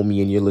know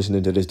me and you're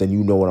listening to this, then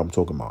you know what I'm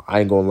talking about. I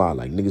ain't gonna lie.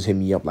 Like, niggas hit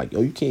me up like,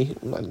 yo, you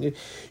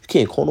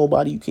can't call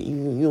nobody.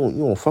 You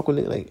don't fuck with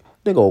it. Like,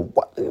 nigga,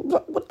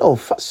 what the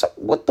fuck?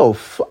 What the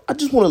fuck? I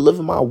just want to live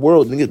in my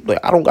world, nigga. Like,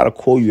 I don't gotta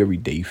call you every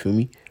day. You feel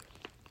me?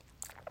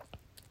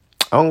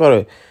 I don't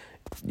gotta.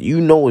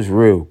 You know it's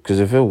real. Because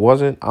if it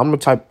wasn't, I'm the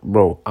type,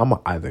 bro, I'ma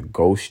either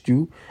ghost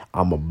you,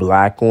 I'ma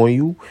black on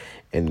you.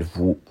 And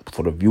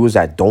for the viewers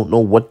that don't know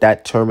what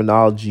that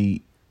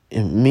terminology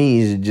it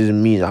means, it just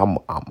means I'm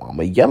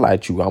gonna yell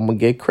at you. I'm gonna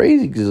get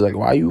crazy because like,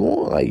 why you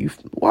on? Like,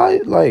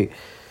 why? Like,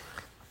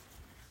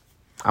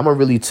 I'm a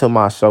really to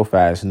myself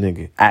ass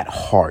nigga at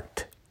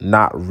heart.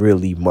 Not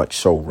really much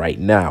so right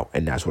now.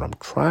 And that's what I'm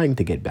trying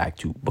to get back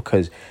to.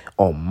 Because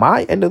on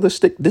my end of the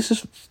stick, this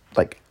is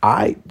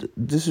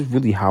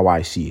really how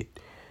I see it.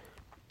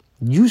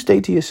 You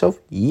stay to yourself,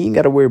 you ain't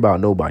got to worry about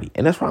nobody.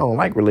 And that's why I don't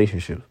like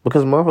relationships.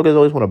 Because motherfuckers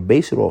always want to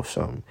base it off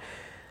something.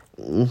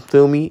 You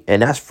feel me?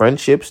 And that's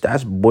friendships.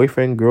 That's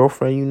boyfriend,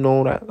 girlfriend, you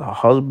know, that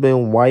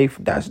husband, wife.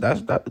 That's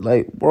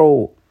like,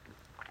 bro,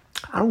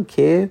 I don't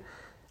care.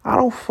 I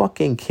don't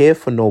fucking care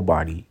for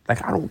nobody.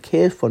 Like, I don't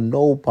care for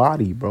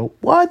nobody, bro.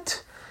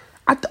 What?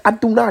 I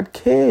do not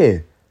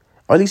care.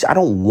 Or at least I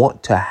don't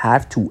want to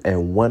have to.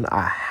 And when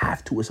I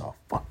have to, it's a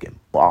fucking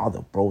bother,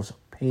 bro. It's a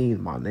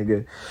pain, my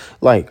nigga.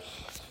 Like,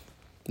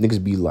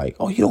 niggas be like,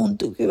 oh, you don't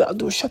do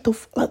it. Shut the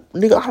fuck up.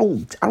 Nigga,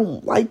 I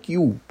don't like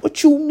you.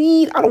 What you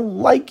mean? I don't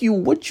like you.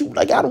 What you,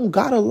 like, I don't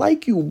gotta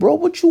like you, bro.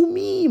 What you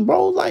mean,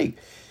 bro? Like,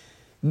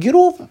 get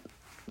off,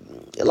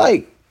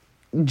 like,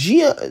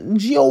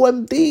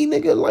 GOMD,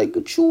 nigga. Like,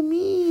 what you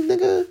mean,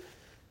 nigga?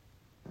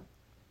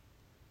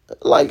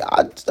 Like,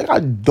 I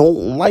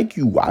don't like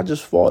you. I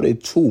just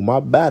farted too. My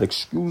bad.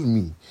 Excuse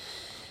me.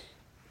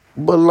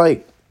 But,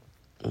 like,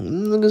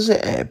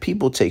 niggas,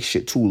 people take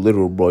shit too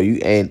literal, bro.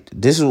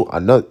 This is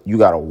another. You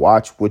gotta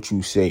watch what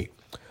you say.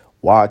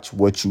 Watch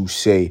what you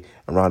say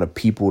around the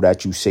people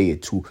that you say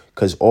it to.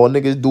 Cause all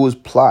niggas do is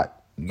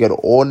plot.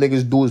 All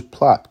niggas do is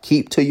plot.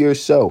 Keep to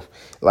yourself.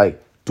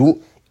 Like,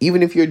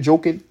 even if you're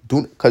joking,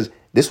 cause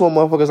this is what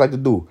motherfuckers like to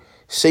do.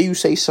 Say you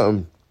say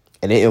something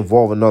and it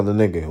involve another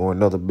nigga or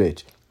another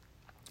bitch.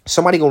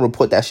 Somebody gonna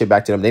report that shit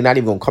back to them. They're not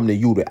even gonna come to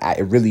you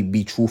to really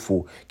be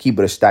truthful, keep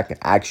it a stack, and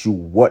ask you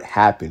what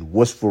happened,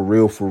 what's for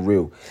real, for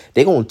real.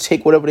 They gonna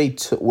take whatever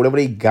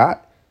they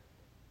got.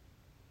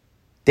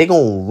 They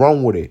gonna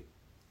run with it,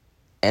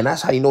 and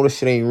that's how you know this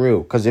shit ain't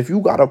real. Cause if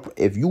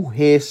you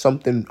hear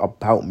something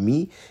about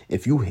me,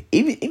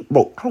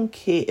 bro, I don't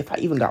care if I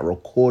even got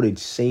recorded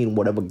saying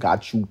whatever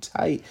got you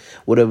tight,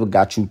 whatever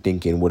got you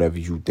thinking, whatever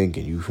you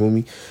thinking. You feel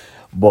me?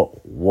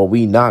 But what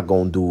we not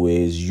gonna do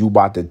is you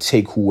about to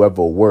take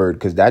whoever word,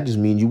 because that just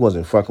means you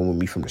wasn't fucking with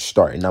me from the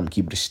start, and I'm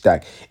keeping the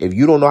stack. If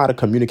you don't know how to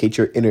communicate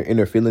your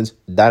inner feelings,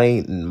 that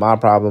ain't my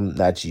problem.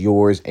 That's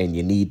yours, and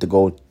you need to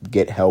go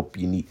get help.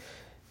 You need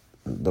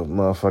the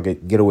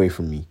motherfucker get away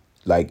from me.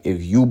 Like,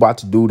 if you about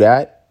to do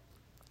that,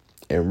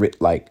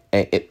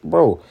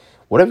 bro,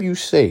 whatever you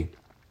say,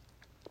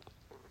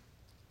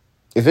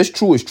 if it's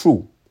true, it's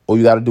true. All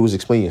you got to do is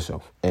explain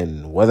yourself.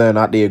 And whether or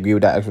not they agree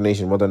with that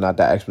explanation, whether or not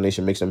that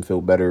explanation makes them feel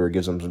better or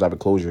gives them some type of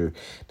closure,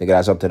 nigga,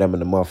 that's up to them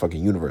in the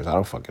motherfucking universe. I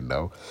don't fucking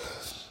know.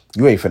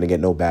 You ain't finna get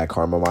no bad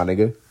karma, my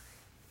nigga.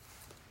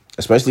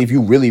 Especially if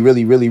you really,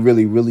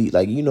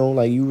 like, you know,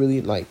 like, you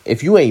really, like,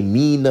 if you ain't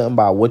mean nothing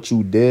about what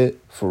you did,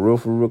 for real,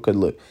 because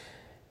look,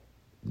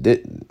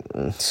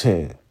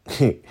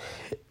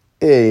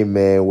 hey,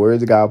 man,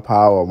 words got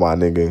power, my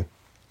nigga.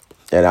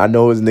 And I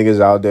know there's niggas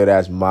out there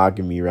that's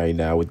mocking me right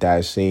now with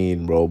that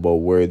saying, bro, but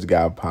words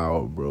got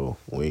power, bro.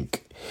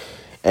 Wink.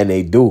 And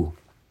they do.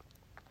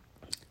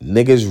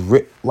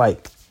 Niggas,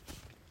 like,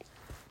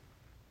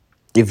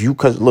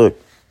 cause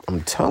look,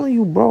 I'm telling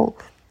you, bro,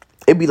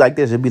 it'd be like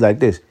this.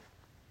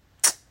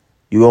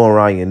 You go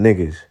around your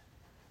niggas.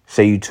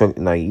 Say you took,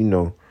 like, you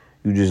know,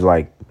 you just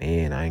like,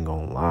 man, I ain't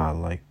gonna lie,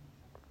 like,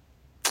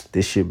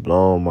 this shit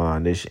blowing my,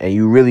 and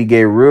you really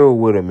get real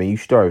with them and you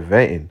start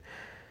venting.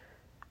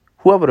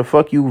 Whoever the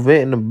fuck you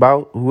venting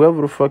about,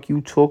 whoever the fuck you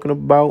talking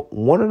about,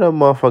 one of them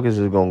motherfuckers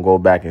is gonna go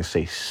back and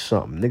say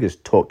something.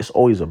 Niggas talk. It's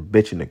always a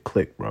bitch in the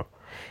clique, bro.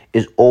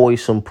 It's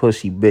always some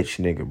pussy bitch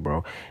nigga,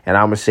 bro. And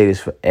I'm gonna say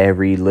this for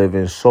every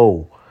living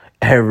soul.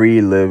 Every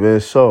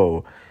living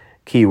soul.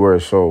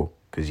 Keyword soul.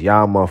 Because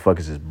y'all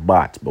motherfuckers is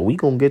bots. But we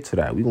gonna get to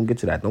that.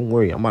 Don't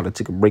worry. I'm about to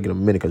take a break in a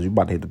minute because we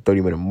about to hit the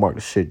 30-minute mark.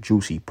 The shit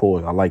juicy.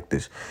 Pause. I like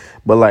this.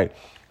 But, like,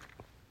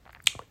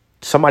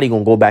 somebody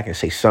gonna go back and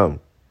say something.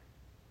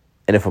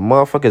 And if a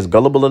motherfucker is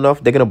gullible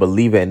enough, they're going to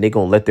believe it and they're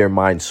going to let their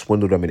mind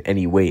swindle them in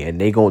any way.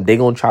 And they going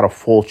to try to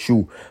fault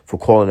you for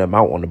calling them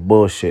out on the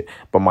bullshit.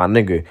 But my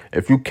nigga,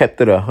 if you kept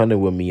it 100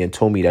 with me and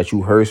told me that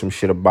you heard some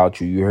shit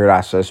about you, you heard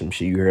I said some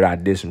shit, you heard I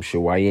did some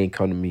shit, why you ain't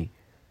come to me?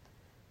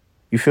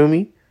 You feel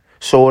me?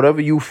 So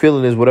whatever you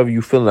feeling is whatever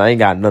you feeling. I ain't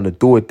got nothing to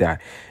do with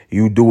that.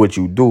 You do what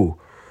you do.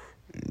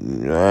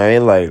 I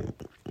ain't like,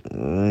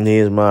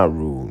 here's my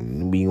rule.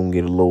 We going to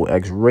get a little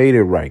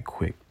X-rated right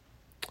quick.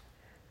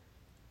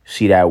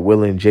 See that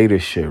Will and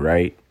Jada shit,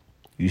 right?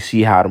 You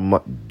see how the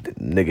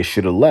nigga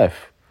should have left.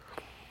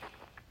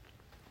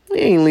 He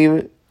ain't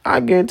leaving. I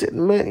guarantee,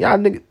 man, y'all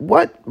niggas,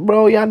 what,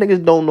 bro? Y'all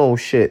niggas don't know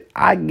shit.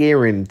 I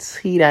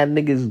guarantee that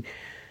nigga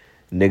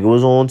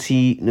was on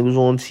TV,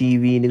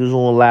 niggas was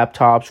on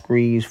laptop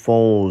screens,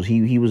 phones.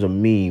 He was a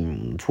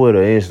meme. Twitter,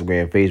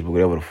 Instagram, Facebook,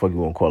 whatever the fuck you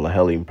want to call it.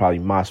 Hell, even probably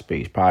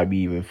MySpace, probably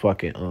even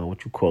fucking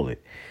what you call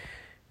it?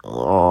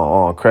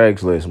 On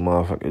Craigslist,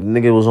 motherfucker.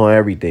 Nigga was on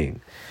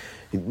everything.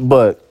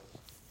 But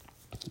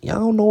y'all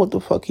don't know what the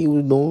fuck he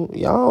was doing.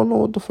 Y'all don't know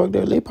what the fuck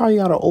they probably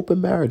got an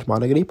open marriage, my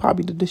nigga. They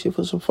probably did this shit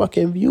for some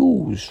fucking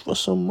views, for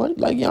some money.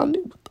 Like, y'all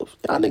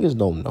niggas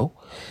don't know.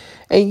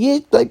 And yeah,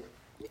 like,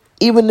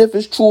 even if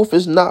it's true, if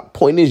it's not,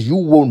 point is you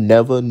will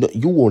never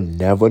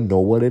know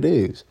what it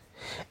is.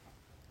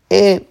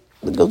 And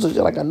it goes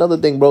to like another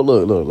thing, bro.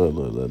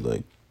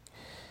 Look.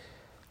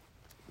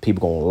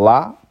 People gonna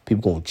lie,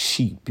 people gonna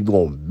cheat, people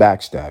gonna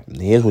backstab.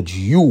 And here's what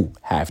you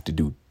have to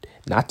do.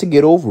 Not to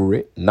get over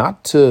it,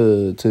 not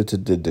to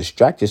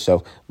distract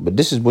yourself, but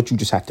this is what you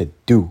just have to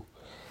do.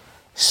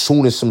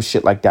 Soon as some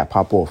shit like that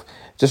pop off,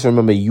 just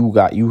remember you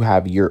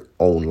have your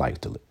own life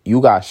to live.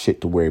 You got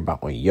shit to worry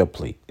about on your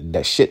plate.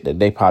 That shit that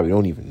they probably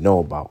don't even know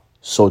about.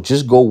 So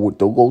just go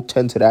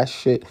tend to that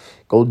shit.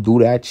 Go do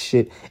that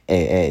shit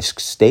and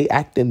stay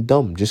acting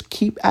dumb. Just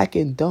keep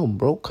acting dumb,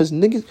 bro. Cause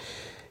niggas,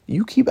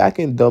 you keep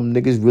acting dumb,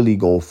 niggas really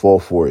gonna fall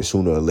for it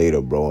sooner or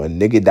later, bro.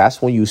 And nigga,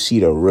 that's when you see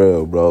the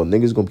real, bro.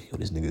 Niggas gonna be, yo,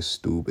 this nigga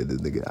stupid.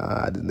 This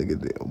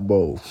nigga,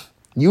 bro.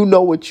 You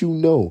know what you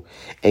know,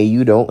 and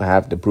you don't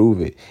have to prove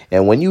it.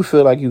 And when you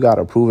feel like you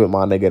gotta prove it,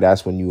 my nigga,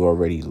 that's when you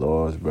already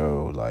lost,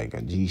 bro. Like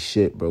a G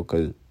shit, bro.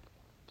 Cause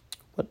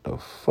what the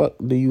fuck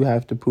do you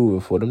have to prove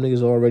it for? Them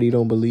niggas already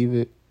don't believe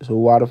it. So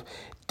why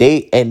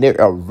they're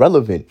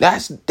irrelevant.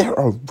 They're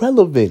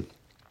irrelevant.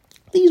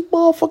 These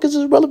motherfuckers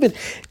is relevant.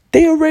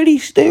 They already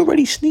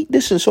sneak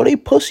dissing, so they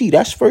pussy.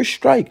 That's first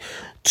strike.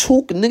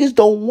 2, niggas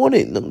don't want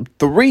it.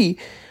 3,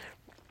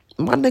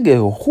 my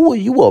nigga, who are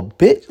you, a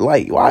bitch?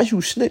 Like, why is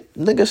you snitch?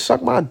 Nigga,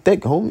 suck my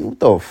dick, homie. What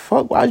the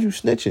fuck? Why is you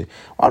snitching?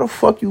 Why the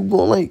fuck you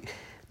going like...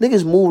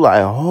 Niggas move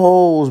like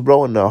hoes,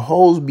 bro, and the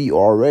hoes be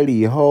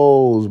already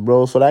hoes,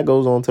 bro. So that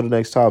goes on to the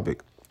next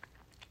topic.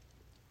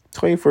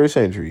 21st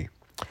century.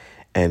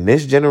 And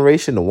this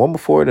generation, the one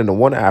before it and the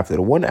one after.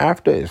 The one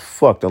after is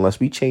fucked unless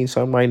we change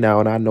something right now.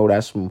 And I know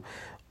that's some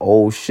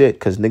old shit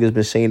because niggas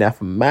been saying that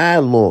for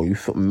mad long. You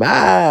feel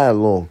mad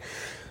long.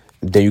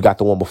 Then you got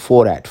the one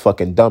before that,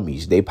 fucking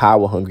dummies. They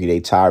power hungry,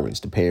 they tyrants,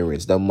 the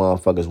parents. Them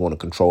motherfuckers want to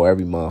control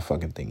every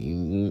motherfucking thing.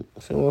 You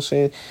feel what I'm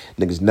saying?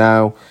 Niggas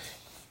now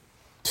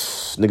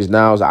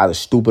is either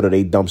stupid or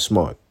they dumb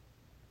smart.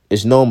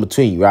 It's no in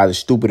between. You're either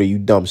stupid or you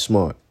dumb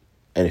smart.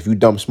 And if you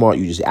dumb smart,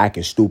 you just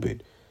acting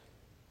stupid.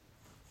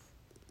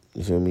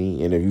 You feel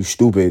me? And if you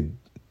stupid,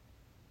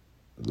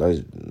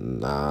 I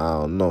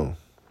don't know.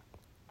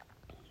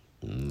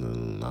 I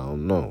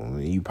don't know.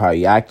 You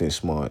probably acting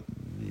smart.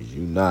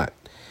 You not.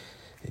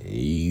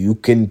 You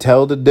can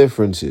tell the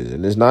differences.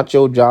 And it's not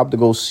your job to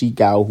go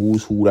seek out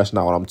who's who. That's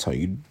not what I'm telling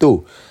you to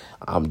do.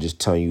 I'm just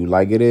telling you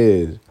like it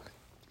is.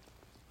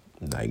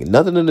 Like,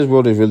 nothing in this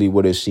world is really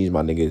what it seems,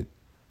 my nigga.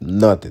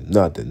 Nothing.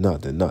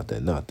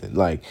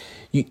 Like,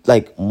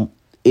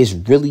 it's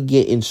really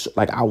getting,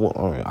 like, I went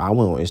on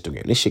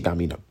Instagram. This shit got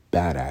me in a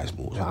badass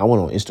mood. I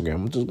went on Instagram.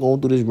 I'm just going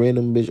through this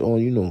random bitch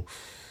on,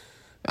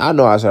 I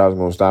know I said I was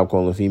going to stop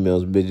calling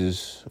females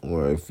bitches,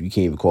 or if you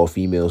can't even call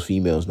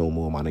females no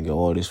more, my nigga,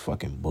 all this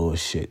fucking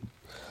bullshit.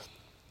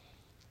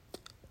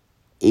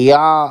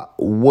 Y'all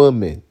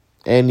women.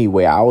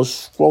 Anyway, I was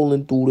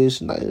scrolling through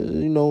this, and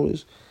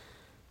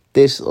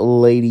this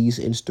lady's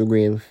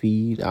Instagram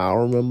feed. I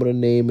don't remember the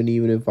name, and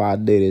even if I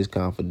did, it's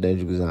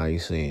confidential because I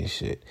ain't saying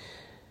shit.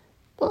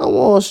 But I'm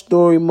on a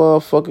story,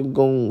 motherfucker,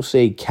 gonna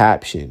say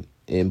caption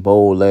in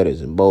bold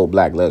letters, in bold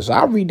black letters. So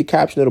I read the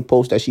caption of the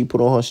post that she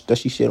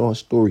shared on her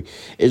story.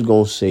 It's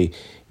gonna say,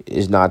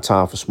 it's not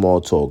time for small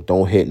talk.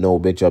 Don't hit no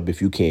bitch up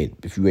if you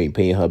ain't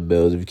paying her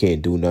bills, if you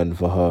can't do nothing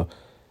for her.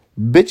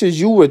 Bitches,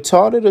 you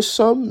retarded or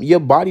something? Your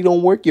body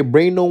don't work, your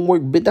brain don't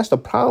work. Bitch, that's the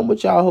problem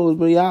with y'all hoes,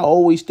 but y'all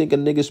always think a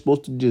nigga's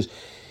supposed to just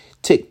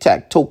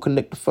tic-tac-toe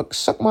connect the fuck.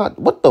 Suck my...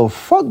 What the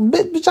fuck,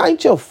 bitch? Bitch, I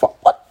ain't your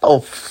fuck. What the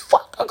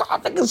fuck?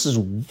 God, nigga, this is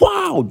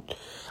wild.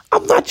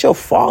 I'm not your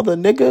father,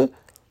 nigga.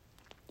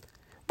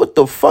 What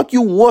the fuck?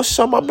 You want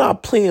something? I'm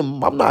not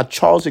playing... I'm not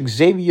Charles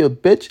Xavier,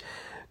 bitch.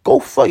 Go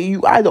fuck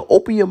you. Either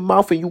open your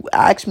mouth and you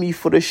ask me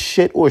for the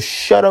shit or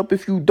shut up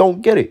if you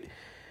don't get it.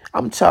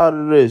 I'm tired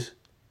of this.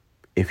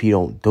 If he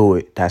don't do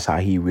it, that's how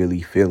he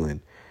really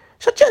feeling.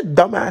 Shut your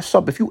dumb ass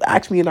up. If you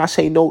ask me and I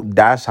say no,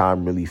 that's how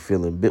I'm really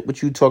feeling. Bitch,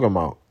 what you talking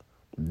about?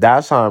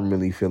 That's how I'm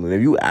really feeling.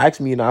 If you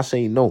ask me and I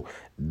say no,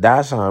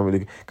 that's how I'm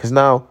really... Because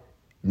now,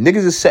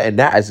 niggas is setting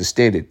that as a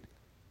standard.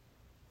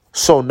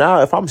 So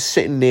now, if I'm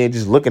sitting there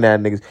just looking at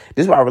niggas,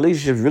 this is why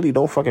relationships really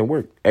don't fucking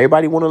work.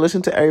 Everybody want to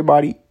listen to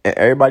everybody, and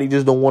everybody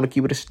just don't want to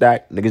keep it a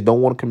stack. Niggas don't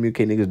want to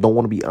communicate. Niggas don't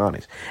want to be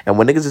honest. And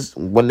when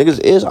niggas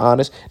is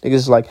honest, niggas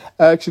is like,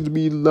 actions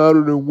be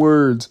louder than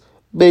words.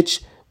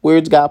 Bitch,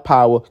 Words got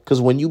power,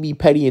 because when you be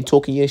petty and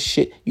talking your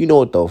shit, you know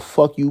what the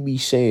fuck you be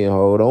saying,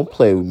 ho. Don't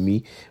play with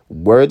me.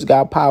 Words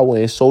got power,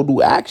 and so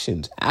do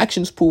actions.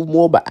 Actions prove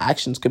more, but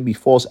actions can be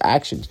false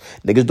actions.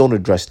 Niggas don't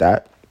address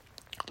that.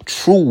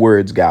 True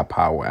words got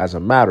power, as a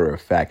matter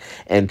of fact.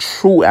 And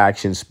true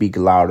actions speak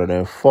louder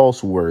than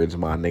false words,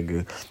 my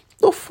nigga.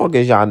 The fuck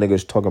is y'all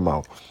niggas talking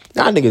about?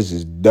 Y'all niggas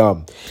is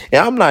dumb.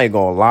 And I'm not even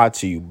gonna lie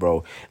to you,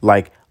 bro.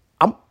 Like,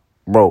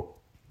 bro.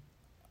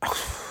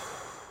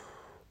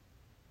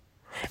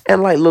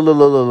 And like,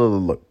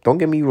 look, don't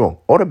get me wrong.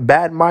 All the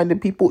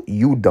bad-minded people,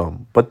 you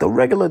dumb. But the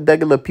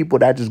regular people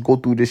that just go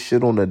through this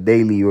shit on a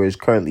daily or is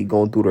currently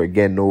going through it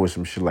again over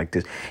some shit like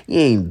this, you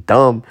ain't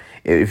dumb.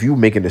 If you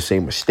making the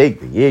same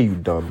mistake, then yeah, you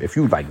dumb. If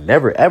you like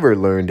never ever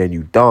learn, then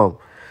you dumb.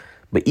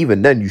 But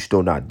even then, you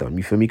still not dumb.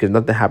 You feel me? Because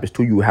nothing happens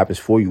to you, it happens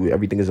for you.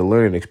 Everything is a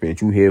learning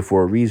experience. You here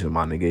for a reason,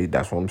 my nigga.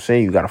 That's what I'm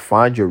saying. You got to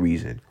find your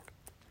reason.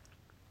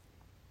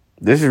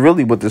 This is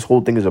really what this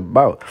whole thing is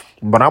about.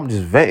 But I'm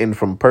just venting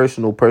from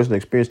personal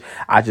experience.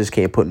 I just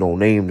can't put no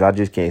names. I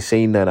just can't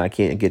say nothing. I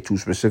can't get too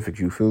specific.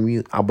 You feel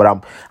me?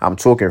 But I'm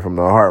talking from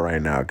the heart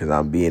right now because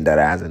I'm being that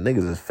ass. And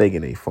niggas is faking,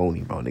 they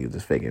phony, bro. Niggas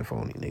is faking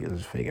phony. Niggas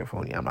is faking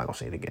phony. I'm not going to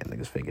say it again.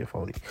 Niggas faking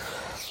phony.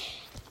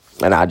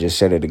 And I just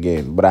said it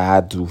again. But I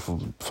had to for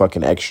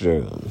fucking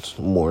extra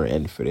more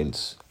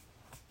confidence.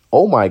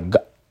 Oh my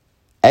God.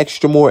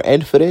 Extra more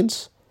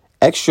confidence?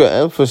 Extra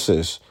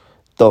emphasis.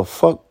 The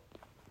fuck?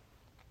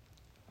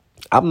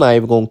 I'm not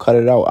even going to cut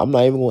it out. I'm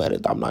not even going to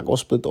edit. I'm not going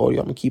to split the audio.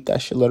 I'm going to keep that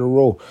shit, let it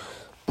roll.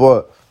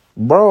 But,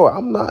 bro,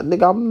 I'm not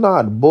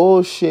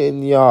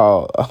bullshitting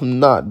y'all. I'm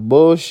not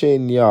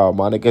bullshitting y'all,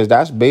 my niggas.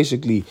 That's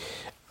basically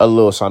a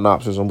little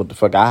synopsis on what the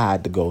fuck I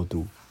had to go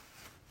through.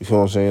 You feel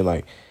what I'm saying?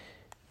 Like,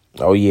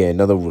 oh, yeah,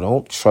 another rule.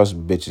 Don't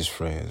trust bitches'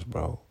 friends,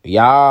 bro.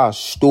 Y'all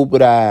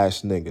stupid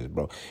ass niggas,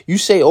 bro. You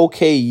say,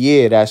 okay,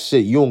 yeah, that's it.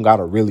 You don't got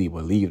to really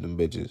believe them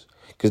bitches.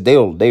 Because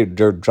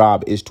their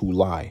job is to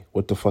lie.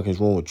 What the fuck is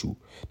wrong with you?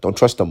 Don't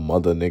trust the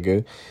mother,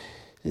 nigga.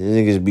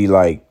 Niggas be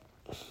like,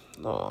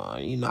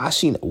 I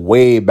seen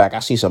way back. I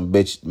seen some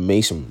bitch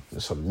made some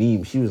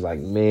meme. She was like,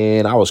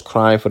 man, I was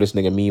crying for this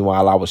nigga.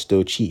 Meanwhile, I was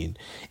still cheating.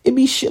 It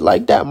be shit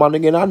like that, my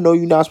nigga. And I know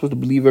you're not supposed to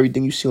believe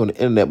everything you see on the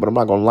internet, but I'm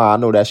not gonna lie. I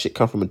know that shit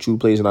come from a true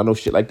place, and I know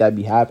shit like that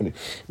be happening.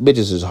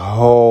 Bitches is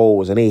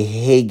hoes, and they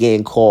hate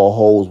getting called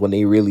hoes when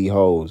they really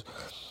hoes.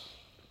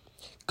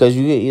 Cause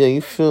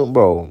you feel,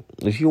 bro.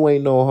 If you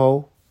ain't no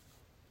hoe,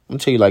 I'm gonna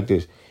tell you like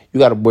this. You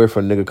got a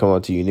boyfriend, nigga, come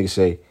up to you, nigga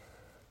say,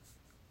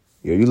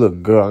 yo, you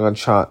look good, I'm gonna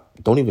try.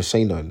 Don't even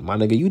say nothing, my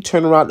nigga. You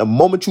turn around, the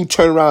moment you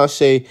turn around and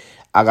say,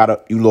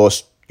 you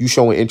lost, you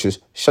showing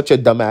interest, shut your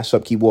dumb ass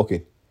up, keep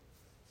walking.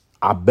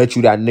 I bet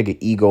you that nigga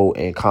ego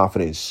and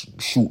confidence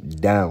shoot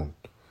down.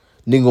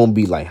 Nigga gonna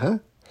be like, huh?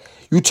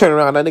 You turn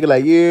around, that nigga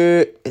like,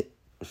 yeah.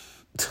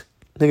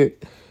 Nigga,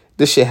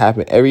 this shit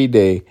happen every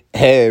day,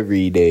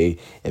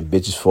 and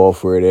bitches fall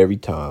for it every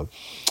time.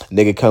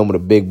 Nigga come with a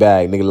big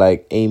bag. Nigga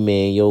like, hey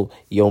man,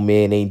 yo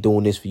man ain't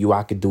doing this for you.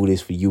 I could do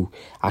this for you.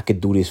 I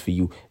could do this for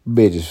you.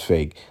 Bitch is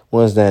fake.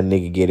 Once that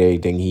nigga get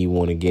everything he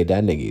want to get,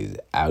 that nigga is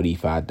Audi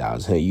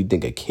 5000. You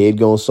think a kid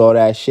gonna saw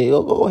that shit?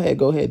 Oh, go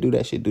ahead, do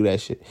that shit.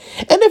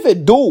 And if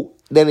it do,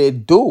 then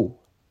it do.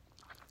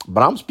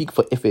 But I'm speaking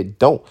for if it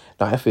don't.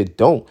 Now, if it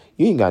don't,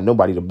 you ain't got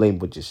nobody to blame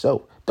but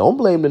yourself. Don't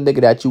blame the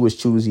nigga that you was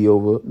choosy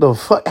over. The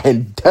fuck,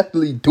 and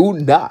definitely do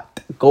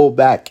not go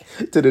back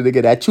to the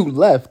nigga that you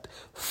left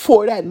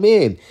for that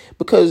man.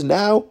 Because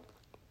now,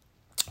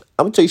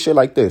 I'm gonna tell you shit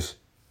like this.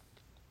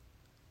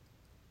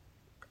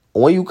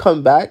 When you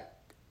come back,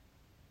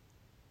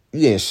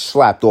 you getting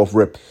slapped off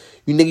rip.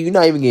 You nigga, you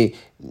not even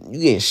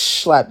getting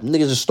slapped.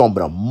 Niggas is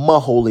stomping a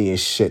mud hole in your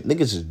shit.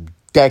 Niggas is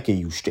decking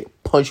you straight.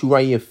 Punch you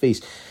right in your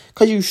face.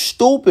 Cause you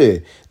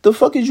stupid. The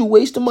fuck is you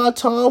wasting my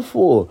time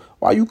for?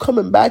 Why you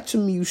coming back to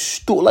me? You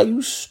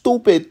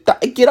stupid.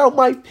 Get out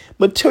my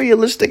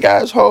materialistic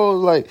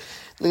assholes. Like,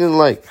 niggas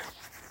like,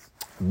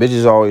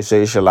 bitches always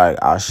say shit like,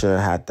 I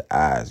shouldn't have to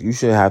ask. You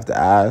shouldn't have to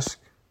ask.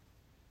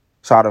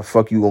 So how the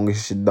fuck you gonna get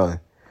shit done?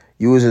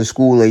 You was in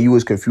school and you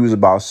was confused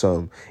about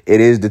something.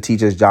 It is the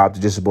teacher's job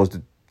to just supposed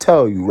to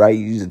tell you, right?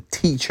 You're a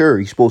teacher.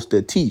 You're supposed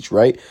to teach,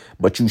 right?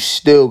 But you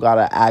still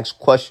gotta ask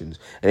questions.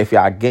 And if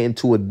y'all get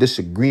into a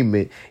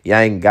disagreement, y'all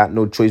ain't got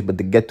no choice but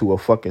to get to a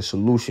fucking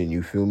solution.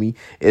 You feel me?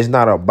 It's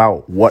not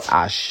about what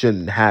I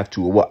shouldn't have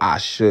to or what I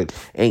should.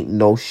 Ain't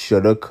no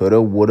shoulda,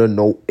 coulda, woulda,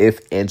 no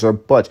if, ands, or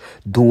buts.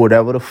 Do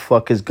whatever the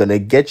fuck is gonna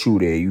get you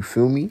there. You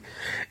feel me?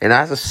 And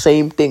that's the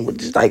same thing with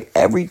just like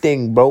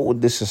everything, bro. With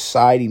this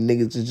society,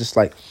 niggas is just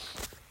like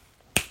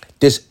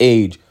this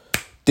age.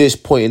 This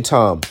point in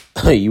time,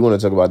 you want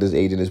to talk about this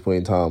age and this point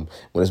in time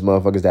when it's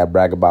motherfuckers that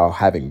brag about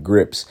having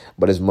grips,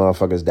 but it's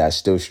motherfuckers that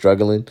still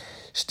struggling,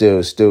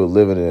 still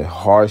living in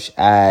harsh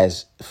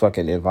ass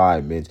fucking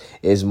environments.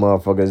 It's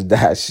motherfuckers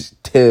that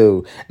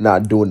still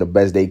not doing the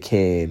best they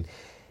can,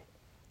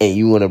 and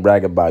you want to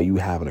brag about you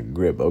having a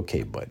grip.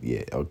 Okay, but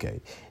yeah,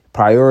 okay.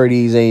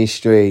 Priorities ain't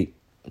straight,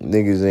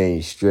 niggas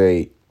ain't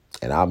straight,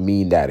 and I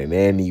mean that in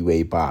any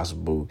way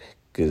possible,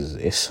 because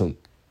it's some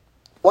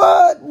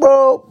What,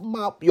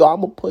 bro? Yo,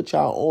 I'm gonna put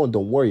y'all on.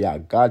 Don't worry, I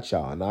got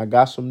y'all. And I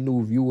got some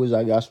new viewers.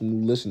 I got some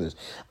new listeners.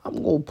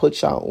 I'm gonna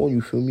put y'all on,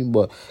 you feel me?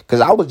 But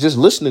because I was just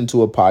listening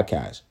to a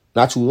podcast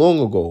not too long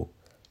ago.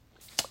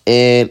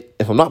 And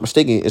if I'm not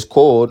mistaken, it's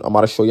called, I'm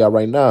about to show y'all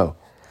right now.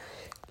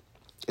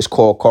 It's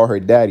called Call Her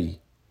Daddy,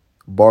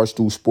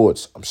 Barstool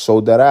Sports. I'm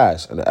so dead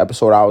ass. And the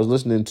episode I was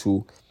listening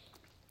to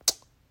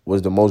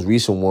was the most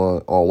recent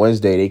one. On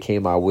Wednesday, they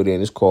came out with it,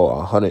 and it's called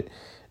 100.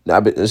 Now,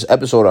 this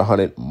episode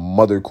 100,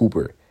 Mother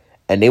Cooper.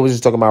 And they was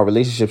just talking about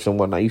relationships and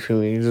whatnot. You feel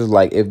me? It's just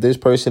like, if this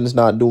person is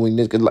not doing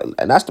this,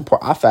 and that's the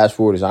part I fast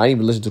forward. I didn't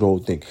even listen to the whole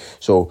thing.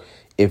 So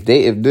if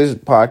this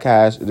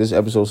podcast, this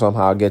episode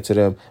somehow get to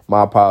them,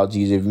 my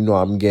apologies. If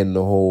I'm getting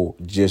the whole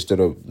gist of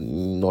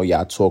the,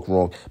 y'all talk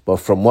wrong. But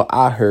from what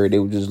I heard, they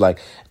were just like,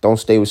 don't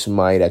stay with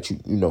somebody that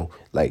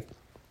like,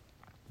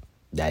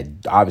 that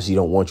obviously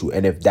don't want you.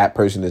 And if that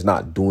person is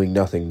not doing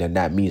nothing, then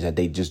that means that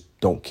they just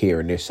don't care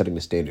and they're setting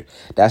the standard.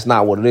 That's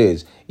not what it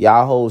is.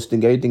 Y'all hoes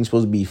think everything's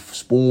supposed to be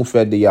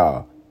spoon-fed to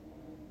y'all.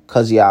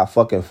 Because y'all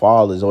fucking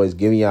fathers always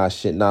giving y'all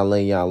shit, not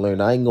letting y'all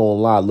learn. I ain't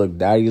gonna lie. Look,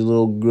 daddy's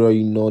little girl,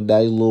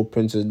 daddy's little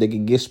princess, they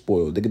can get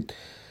spoiled.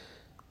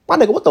 My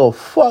nigga, what the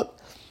fuck?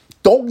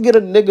 Don't get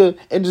a nigga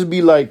and just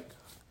be like,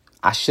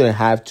 I shouldn't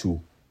have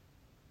to.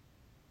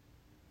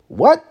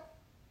 What?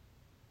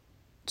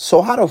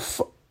 So how the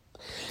fuck?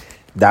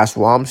 That's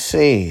what I'm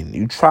saying.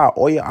 You try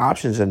all your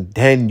options and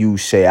then you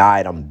say, all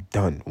right, I'm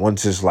done.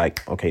 Once it's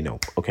like, okay,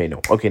 no.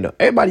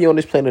 Everybody on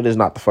this planet is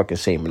not the fucking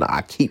same. And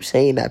I keep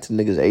saying that to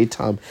niggas every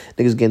time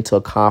niggas get into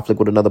a conflict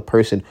with another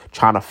person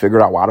trying to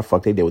figure out why the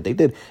fuck they did what they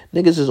did.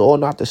 Niggas is all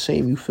not the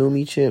same. You feel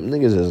me, champ?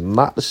 Niggas is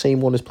not the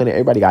same on this planet.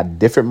 Everybody got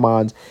different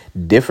minds,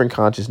 different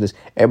consciousness.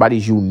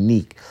 Everybody's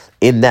unique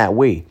in that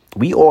way.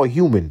 We all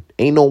human.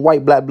 Ain't no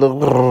white, black, blah,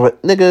 blah, blah.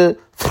 Nigga,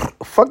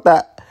 fuck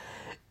that.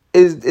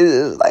 Is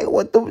like,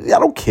 what the, I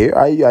don't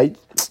care.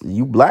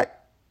 You black,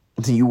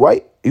 you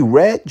white, you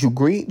red, you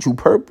green, you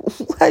purple.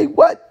 Like,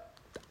 what?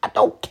 I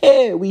don't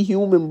care. We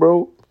human,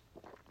 bro.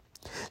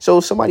 So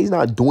if somebody's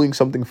not doing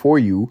something for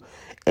you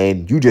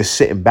and you just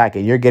sitting back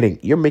and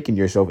you're making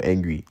yourself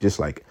angry, just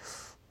like,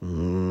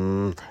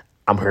 I'm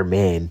her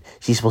man,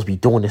 she's supposed to be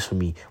doing this for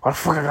me, why the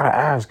fuck I gotta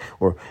ask?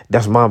 Or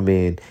that's my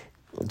man,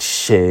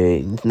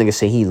 shit, nigga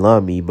say he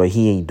love me, but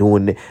he ain't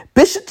doing it.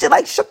 Bitch,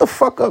 like, shut the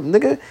fuck up,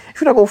 nigga. If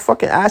you're not gonna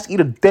fucking ask, eat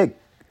a dick.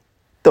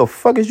 The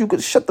fuck is you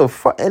could shut the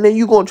fuck, and then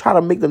you gonna try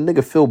to make the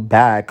nigga feel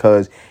bad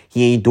cause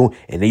he ain't doing,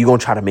 and then you gonna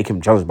try to make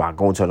him jealous by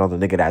going to another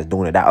nigga that's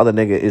doing it. That other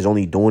nigga is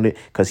only doing it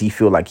cause he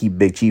feel like he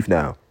big chief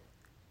now.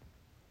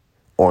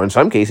 Or in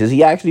some cases,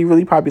 he actually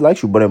really probably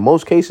likes you, but in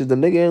most cases, the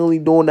nigga ain't only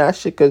doing that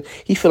shit cause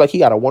he feel like he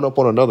got a one up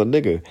on another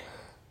nigga.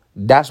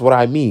 That's what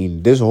I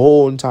mean. This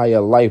whole entire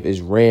life is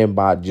ran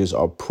by just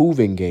a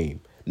proving game.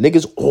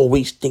 Niggas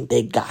always think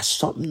they got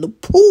something to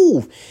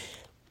prove.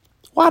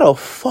 Why the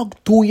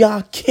fuck do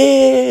y'all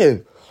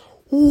care?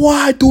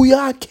 Why do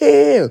y'all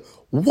care?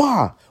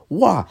 Why?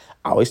 I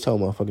always tell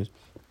motherfuckers,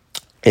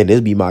 and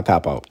this be my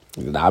cop out.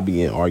 I'll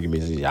be in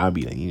arguments and I'll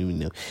be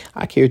like,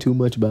 I care too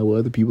much about what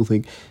other people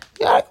think.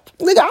 Yeah,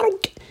 nigga, I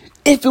don't care.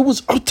 If it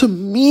was up to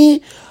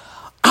me,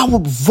 I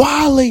would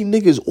violate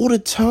niggas all the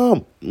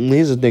time.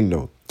 Here's the thing,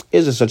 though.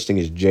 Is there such thing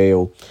as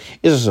jail?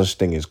 Is there such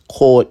thing as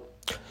court,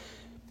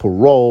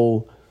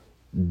 parole,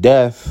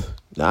 death?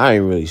 Now, I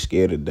ain't really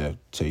scared of death,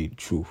 to tell you the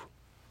truth.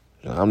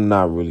 I'm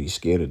not really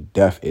scared of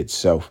death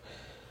itself.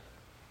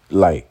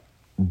 Like,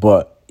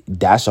 but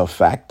that's a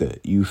factor.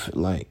 You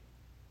like,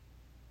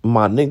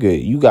 my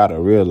nigga, you gotta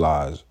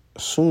realize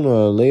sooner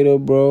or later,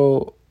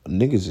 bro,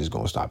 niggas is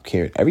gonna stop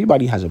caring.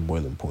 Everybody has a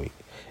boiling point.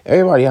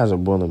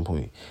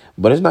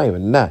 But it's not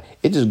even that.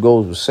 It just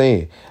goes with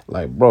saying,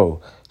 like,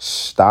 bro,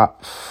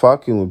 stop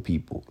fucking with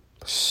people.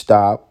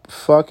 Stop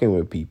fucking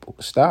with people.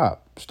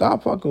 Stop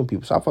fucking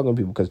with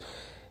people. Because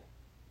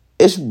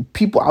it's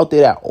people out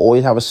there that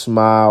always have a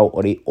smile,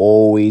 or they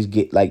always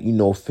get, like,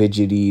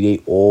 fidgety.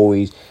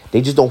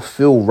 They just don't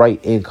feel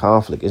right in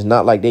conflict. It's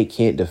not like they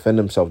can't defend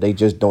themselves. They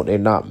just don't. They're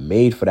not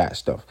made for that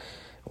stuff.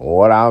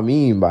 What I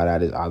mean by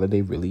that is either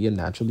they really a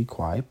naturally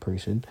quiet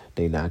person,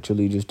 they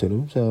naturally just to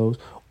themselves,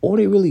 or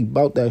they really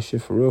about that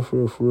shit for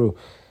real.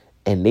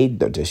 And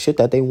the shit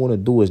that they want to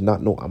do is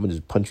not, no, I'm going to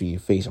just punch you in your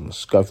face, I'm going to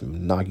scuff you,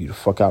 and knock you the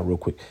fuck out real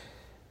quick.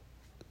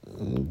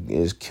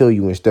 Is kill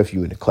you and stuff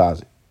you in the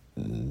closet.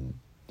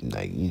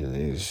 Like,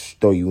 just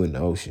throw you in the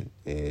ocean.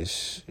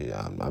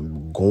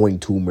 I'm going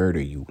to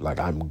murder you. Like,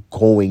 I'm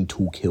going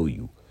to kill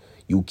you.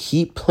 You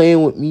keep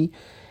playing with me.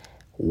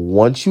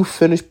 Once you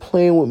finish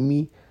playing with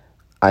me,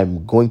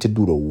 I'm going to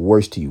do the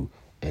worst to you.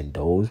 And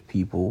those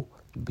people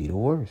be the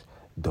worst.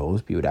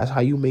 Those people, that's how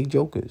you make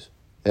jokers.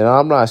 And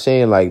I'm not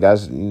saying like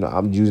that's,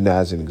 I'm using that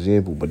as an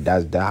example, but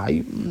that's how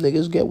you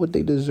niggas get what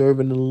they deserve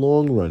in the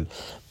long run.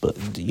 But,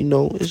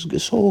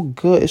 it's all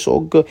good. It's all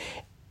good.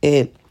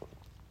 And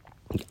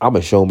I'm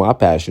going to show my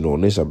passion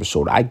on this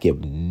episode. I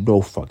give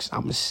no fucks.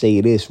 I'm going to say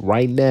this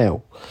right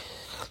now.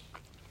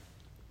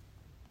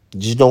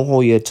 Just don't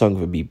hold your tongue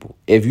for people.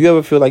 If you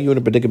ever feel like you're in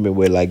a predicament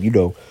where, like,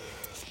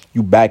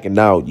 you backing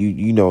out.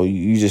 You know,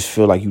 you just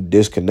feel like you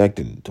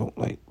disconnected. Don't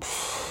like,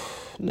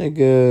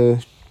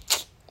 nigga.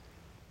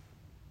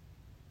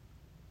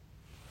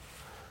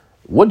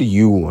 What do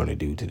you want to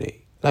do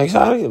today? Like,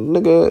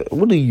 nigga,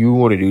 what do you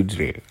want to do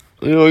today?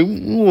 You know,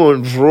 you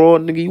want to draw,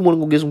 nigga. You want to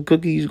go get some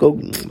cookies? Go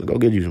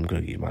get you some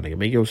cookies, my nigga.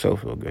 Make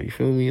yourself feel good. You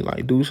feel me?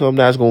 Like, do something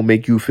that's gonna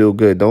make you feel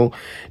good. Don't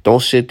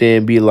sit there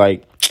and be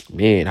like,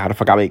 man, how the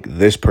fuck I make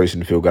this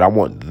person feel good? I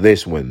want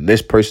this when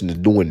this person is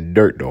doing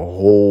dirt the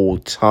whole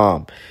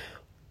time.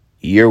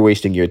 You're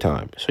wasting your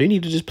time. So you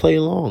need to just play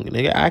along.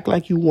 Nigga, act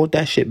like you want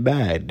that shit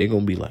bad. They're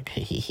gonna be like,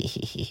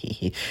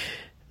 nigga,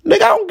 I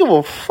don't give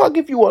a fuck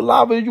if you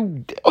alive or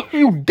you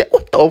dead.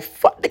 What the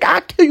fuck? Nigga,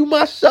 I'd kill you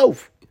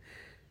myself.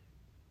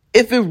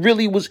 If it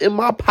really was in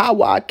my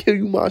power, I'd kill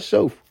you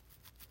myself.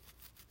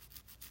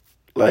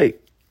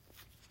 Like,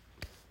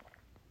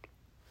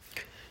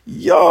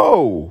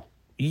 yo.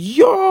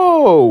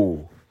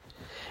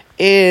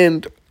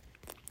 And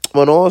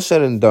when all is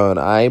said and done,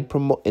 I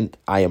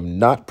am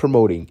not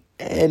promoting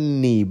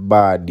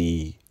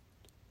anybody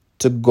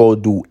to go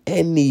do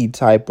any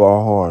type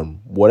of harm,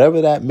 whatever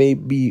that may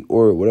be,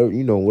 or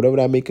whatever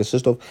that may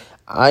consist of.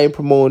 I ain't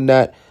promoting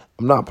that.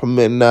 I'm not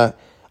promoting that.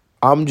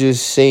 I'm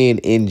just saying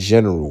in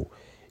general,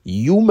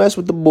 you mess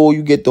with the bull,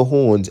 you get the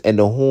horns, and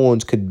the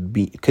horns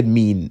could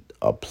mean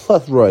a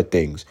plethora of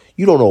things.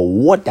 You don't know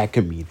what that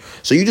could mean.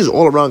 So you just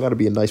all around got to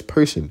be a nice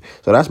person.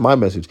 So that's my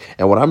message.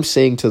 And what I'm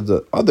saying to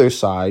the other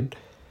side,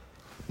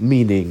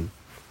 meaning,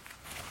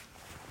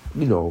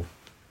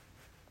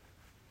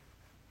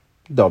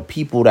 the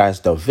people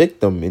that's the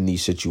victim in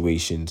these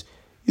situations,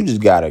 you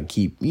just got to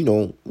keep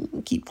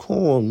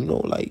calm,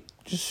 like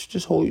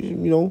just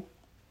hold,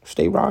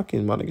 stay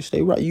rocking, my nigga,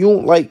 stay rocking. You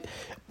don't like,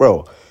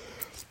 bro,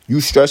 you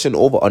stressing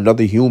over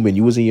another human.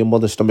 You was in your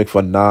mother's stomach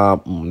for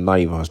not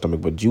even her stomach,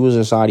 but you was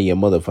inside of your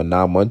mother for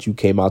 9 months. You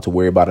came out to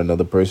worry about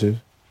another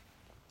person.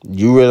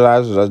 You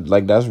realize,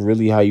 like, that's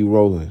really how you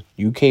rolling.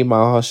 You came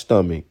out of her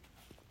stomach.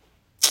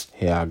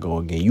 Here I go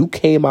again. You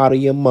came out of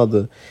your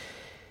mother.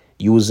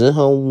 You was in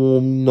her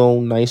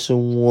womb, nice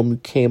and warm. You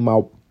came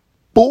out,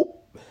 boop.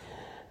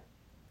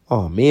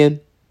 Oh, man,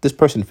 this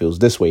person feels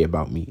this way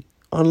about me.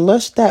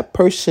 Unless that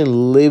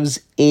person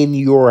lives in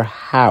your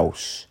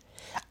house,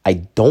 I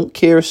don't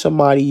care if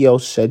somebody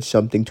else said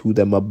something to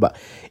them about.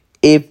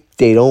 If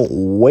they don't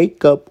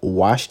wake up,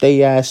 wash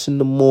their ass in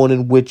the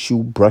morning with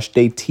you, brush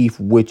their teeth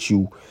with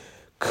you,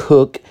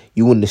 cook,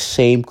 you in the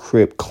same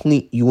crib,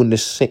 clean, you in the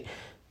same.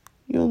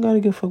 You don't gotta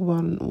give a fuck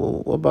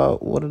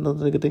about what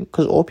another nigga think,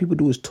 because all people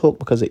do is talk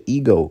because of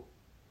ego.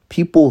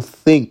 People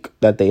think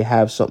that they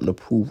have something to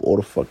prove all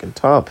the fucking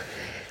time.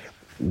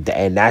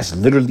 And that's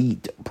literally,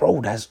 bro,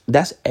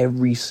 that's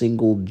every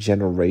single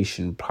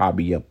generation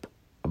probably up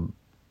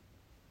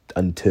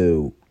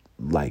until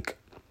like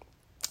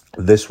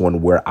this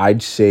one, where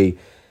I'd say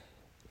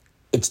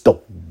it's the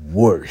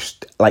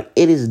worst. Like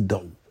it is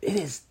the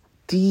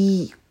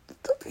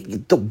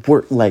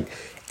worst. Like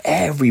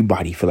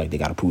everybody feel like they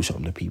gotta prove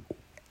something to people.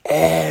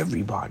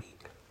 Everybody.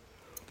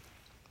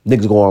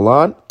 Niggas go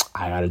online.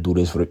 I gotta do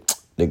this for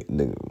the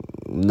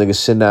niggas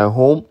sitting at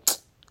home.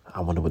 I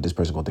wonder what this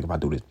person gonna think if I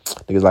do this.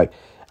 Niggas like,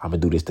 I'm gonna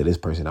do this to this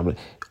person. I'm gonna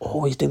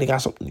always think they got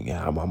something.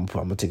 Yeah, I'm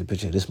gonna take a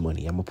picture of this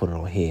money. I'm gonna put it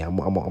on here. I'm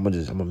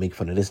gonna make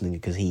fun of this nigga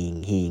because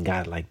he ain't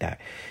got it like that.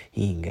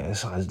 He ain't got.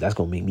 So that's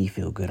gonna make me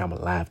feel good. I'm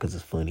gonna laugh because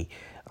it's funny.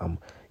 You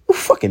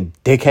fucking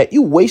dickhead.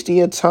 You wasting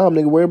your time,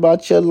 nigga. Worry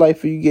about your life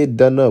before you get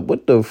done up.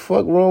 What the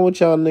fuck wrong with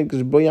y'all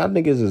niggas, bro? Y'all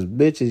niggas is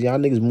bitches. Y'all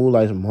niggas move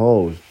like some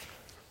hoes.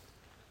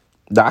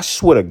 I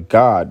swear to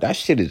God, that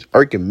shit is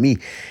irking me.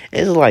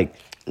 It's like,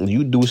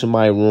 you do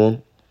somebody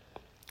wrong,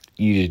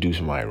 you just do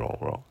somebody wrong,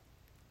 bro.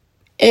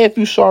 And if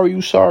you sorry,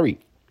 you sorry.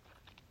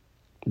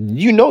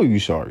 You know you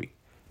sorry.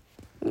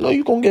 No,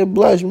 you gonna get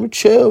blessed. You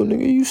chill,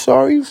 nigga. You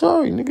sorry,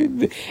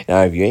 nigga.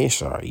 Now, if you ain't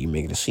sorry, you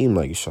making it seem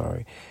like you're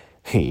sorry.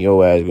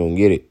 Your ass gonna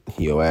get it.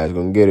 Your ass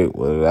gonna get it.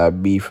 Whether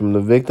that be from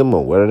the victim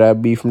or whether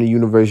that be from the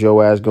universe,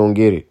 your ass gonna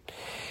get it.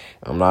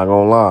 I'm not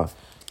gonna lie.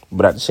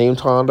 But at the same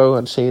time,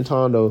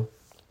 though,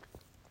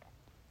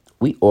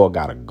 we all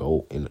gotta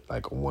go in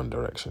like one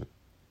direction.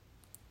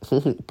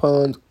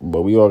 Puns,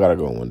 but we all gotta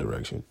go in one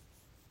direction.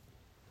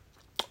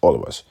 All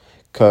of us.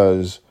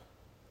 Because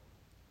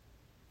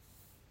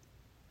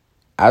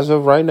as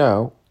of right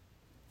now,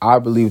 I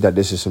believe that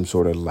this is some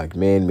sort of like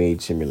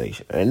man-made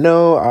simulation. And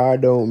no, I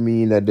don't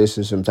mean that this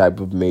is some type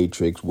of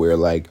matrix where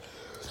like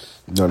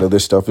none of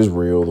this stuff is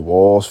real. The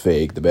wall's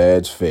fake, the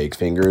bed's fake,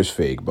 fingers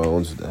fake,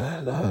 bones.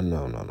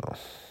 No.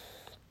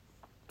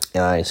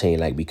 And I ain't saying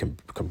like we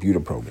computer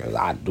programs.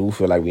 I do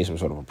feel like we in some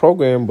sort of a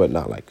program, but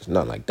not like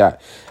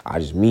that. I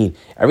just mean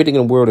everything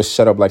in the world is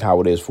set up like how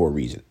it is for a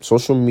reason.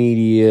 Social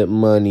media,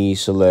 money,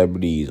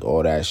 celebrities,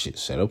 all that shit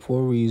set up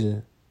for a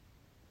reason.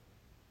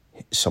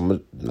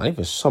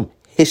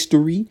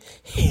 History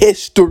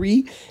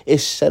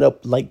is set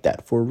up like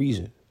that for a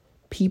reason.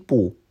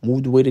 People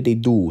move the way that they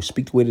do,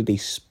 speak the way that they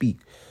speak,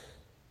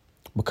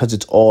 because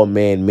it's all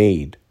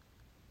man-made.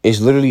 It's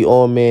literally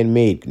all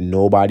man-made.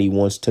 Nobody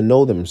wants to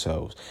know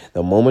themselves.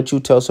 The moment you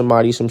tell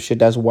somebody some shit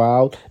that's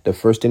wild, the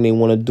first thing they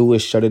want to do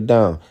is shut it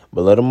down.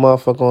 But let a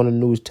motherfucker on the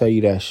news tell you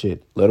that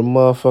shit. Let a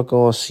motherfucker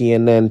on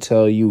CNN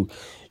tell you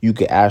you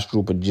can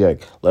astral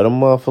project. Let a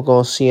motherfucker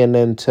on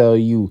CNN tell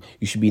you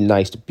you should be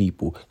nice to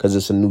people. Because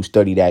it's a new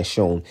study that's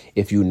shown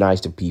if you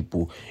nice to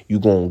people, you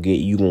gonna get,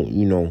 you're going to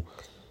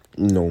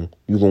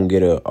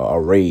get a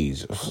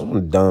raise.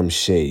 Some dumb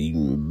shit.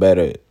 You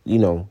better,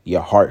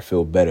 your heart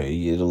feel better.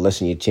 It'll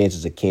lessen your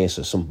chances of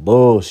cancer. Some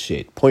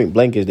bullshit. Point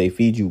blank is they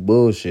feed you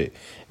bullshit.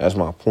 That's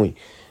my point.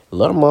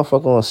 Let a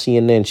motherfucker on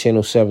CNN,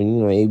 Channel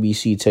 7,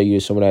 ABC tell you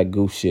some of that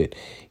goof shit.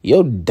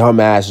 Your dumb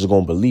ass is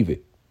going to believe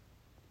it.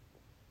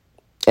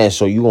 And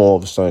so you going to all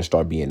of a sudden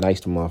start being nice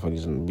to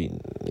motherfuckers and being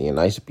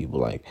nice to people.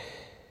 Like,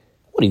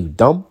 what are you,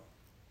 dumb?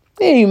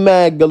 They ain't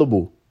mad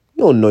gullible.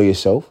 You don't know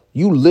yourself.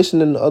 You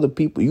listening to other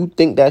people. You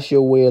think that's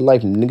your way of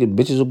life. Nigga,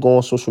 bitches will go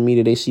on social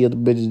media. They see other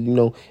bitches,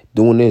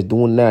 doing this,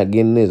 doing that,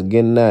 getting this,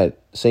 getting that,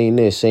 saying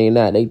this, saying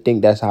that. They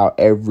think that's how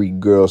every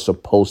girl's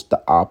supposed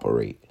to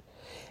operate.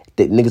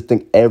 Niggas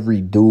think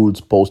every dude's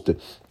supposed to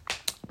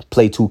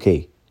play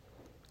 2K,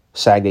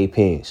 sag their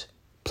pants,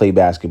 play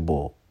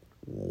basketball.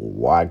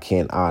 Why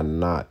can't I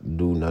not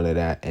do none of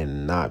that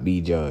and not be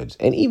judged?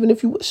 And even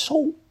if you,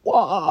 so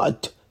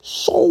what?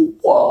 So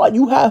what?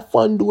 You have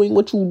fun doing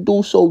what you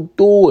do, so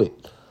do it.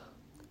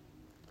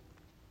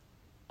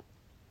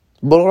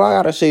 But all I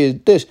gotta say is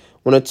this.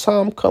 When the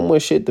time come when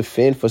shit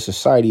defend for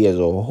society as a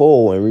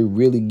whole and we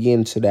really get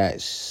into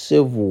that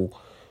civil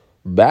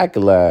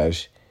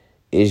backlash,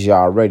 is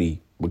y'all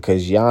ready?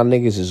 Because y'all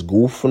niggas is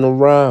goofing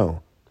around.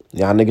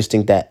 Y'all niggas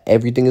think that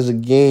everything is a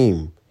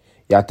game.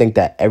 Y'all think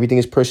that everything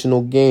is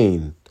personal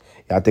gain.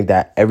 Y'all think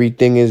that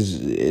everything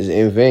is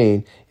in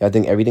vain. Y'all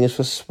think everything is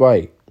for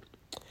spite.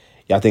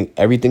 Y'all think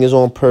everything is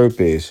on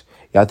purpose.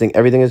 Y'all think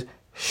everything is...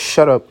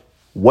 Shut up.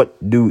 What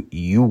do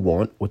you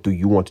want? What do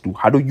you want to do?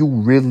 How do you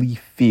really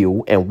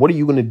feel? And what are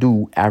you going to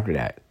do after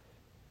that?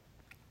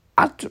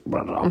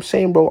 I'm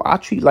saying, bro, I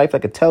treat life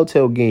like a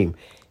telltale game.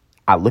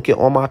 I look at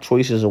all my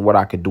choices and what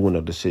I could do in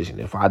a decision.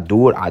 If I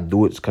do it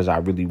because I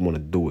really want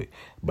to do it.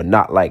 But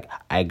not like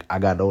I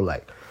got no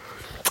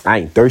I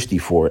ain't thirsty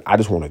for it. I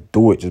just want to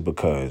do it just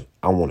because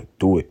I want to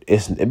do it.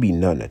 It be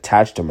nothing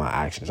attached to my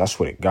actions. I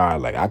swear to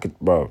God, I could,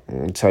 bro, I'm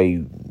gonna tell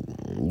you,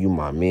 you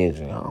my man,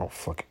 and I don't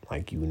fucking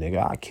like you, nigga.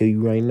 I'll kill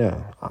you right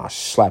now. I'll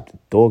slap the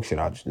dog shit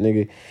out you,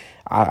 nigga.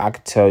 I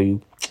could tell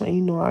you,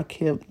 I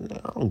can't,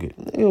 I don't get,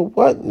 nigga,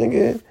 what,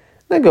 nigga?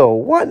 Nigga,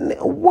 what,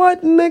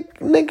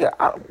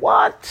 nigga,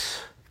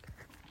 what?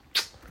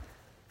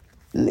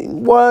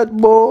 What,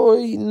 boy,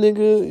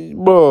 nigga,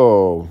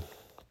 bro.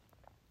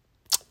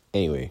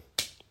 Anyway.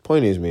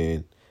 Point is,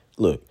 man,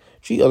 look,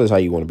 treat others how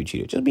you want to be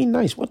treated. Just be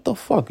nice. What the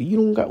fuck? You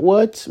don't got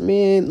what,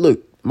 man?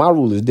 Look, my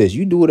rule is this.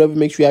 You do whatever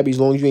makes you happy as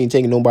long as you ain't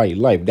taking nobody's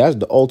life. That's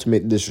the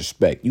ultimate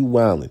disrespect. You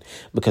wildin'.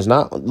 Because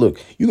now, look,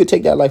 you could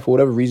take that life for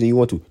whatever reason you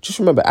want to. Just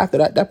remember, after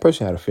that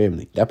person had a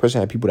family. That person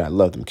had people that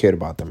loved them, cared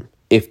about them,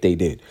 if they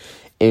did.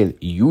 And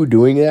you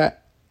doing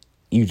that,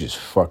 you just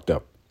fucked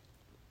up.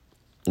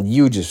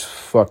 You just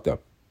fucked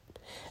up.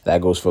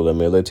 That goes for the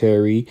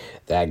military.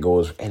 That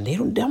goes, and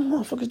them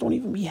motherfuckers don't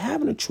even be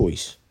having a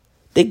choice.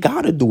 They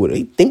gotta do it.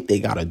 They think they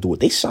gotta do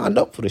it. They signed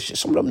up for this shit.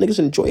 Some of them niggas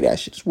enjoy that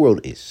shit. This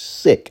world is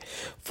sick,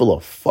 full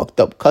of fucked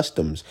up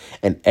customs,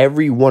 and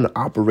everyone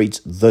operates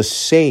the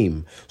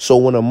same. So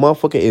when a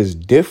motherfucker is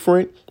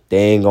different, they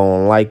ain't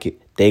gonna like it.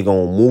 They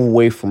gonna move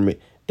away from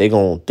it. They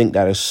gonna think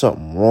that there's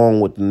something wrong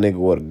with the nigga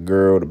or the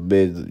girl, the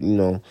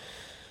bitch,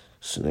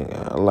 So,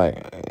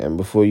 nigga, and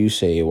before you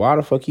say, why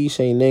the fuck he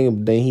say nigga,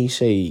 but then he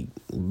say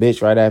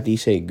bitch right after he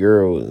say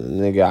girl,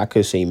 nigga, I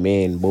could say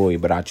man, boy,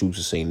 but I choose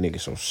to say nigga,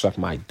 so suck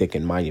my dick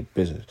and mind your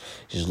business.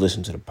 Just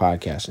listen to the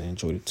podcast and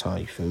enjoy the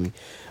time, you feel me?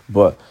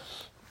 But,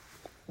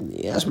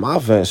 yeah, that's my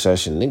vent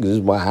session, nigga. This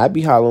is my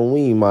happy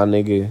Halloween, my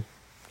nigga.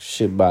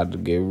 Shit about to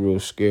get real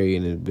scary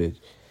in this bitch.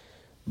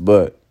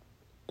 But,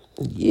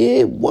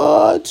 yeah,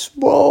 what,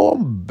 bro?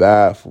 I'm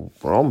baffled,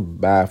 bro. I'm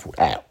baffled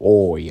at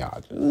all,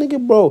 y'all.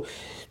 Nigga, bro.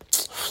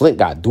 Flint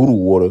got doodle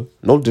water.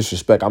 No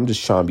disrespect. I'm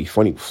just trying to be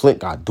funny. Flint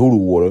got doodle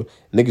water.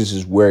 Niggas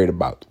is worried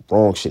about the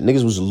wrong shit.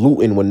 Niggas was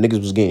looting when niggas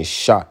was getting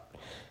shot.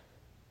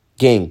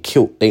 Getting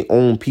killed. They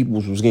own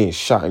peoples was getting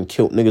shot and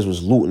killed. Niggas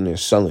was looting and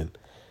selling.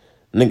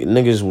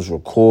 Niggas was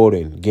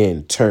recording,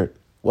 getting turned.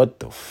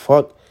 What the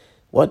fuck?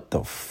 What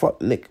the fuck,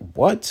 nigga?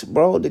 What,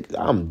 bro? Nigga,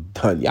 I'm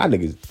done. Y'all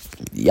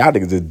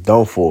niggas is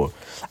done for.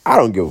 I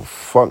don't give a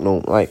fuck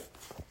no,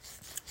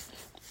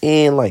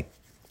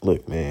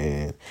 look,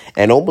 man,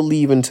 and don't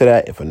believe into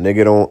that. If a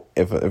nigga don't,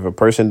 if a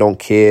person don't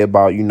care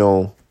about, you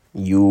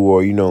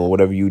or,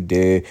 whatever you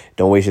did,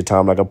 don't waste your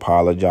time,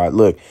 apologize.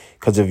 Look,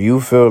 because if you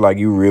feel like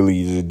you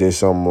really just did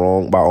something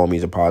wrong, by all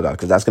means apologize,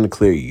 because that's going to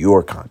clear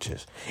your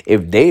conscience.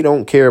 If they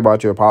don't care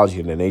about your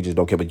apology, then they just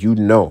don't care, but you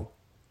know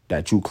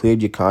that you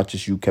cleared your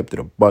conscience, you kept it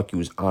a buck, you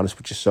was honest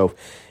with yourself,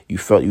 you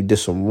felt you did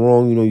something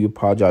wrong, you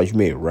apologize, you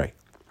made it right.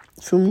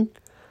 Feel me?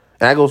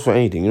 And that goes for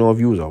anything. If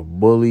you was a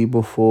bully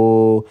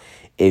before,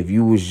 if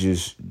you was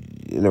just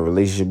in a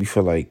relationship, you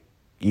feel like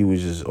you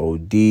was just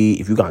OD,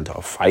 if you got into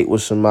a fight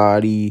with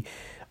somebody,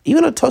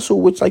 even a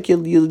tussle with like your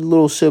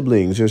little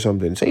siblings or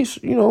something, say,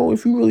 you know,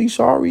 if you really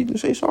sorry, then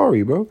say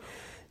sorry, bro.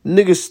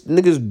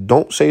 Niggas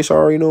don't say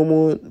sorry no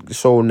more.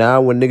 So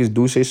now when niggas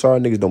do say sorry,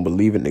 niggas don't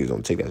believe it. Niggas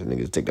don't take that.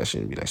 Niggas take that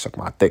shit and be like, suck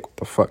my dick. What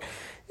the fuck?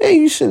 Hey,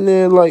 you sitting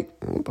there like,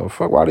 what the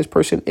fuck? Why this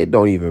person? It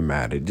don't even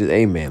matter. Just,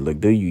 hey, man,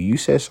 look, you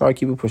said sorry.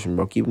 Keep it pushing,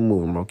 bro. Keep it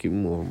moving, bro. Keep it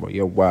moving, bro.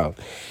 You're wild.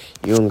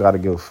 You don't got to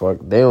give a fuck.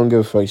 They don't give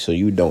a fuck, so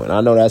you don't. And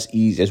I know that's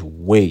easy. It's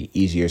way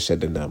easier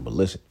said than done. But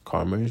listen,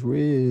 karma is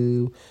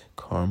real.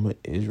 Karma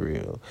is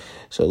real.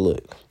 So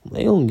look,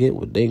 they gonna get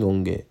what they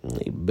gonna get.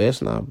 They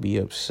best not be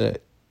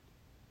upset.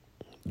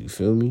 You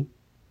feel me?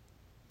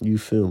 You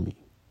feel me?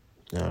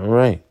 All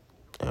right.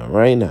 All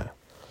right now.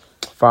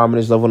 5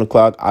 minutes left on the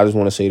clock. I just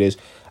want to say this.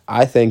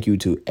 I thank you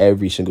to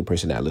every single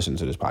person that listens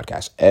to this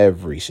podcast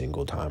every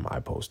single time I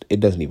post.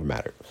 It doesn't even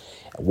matter.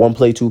 1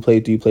 play, 2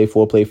 play, 3 play,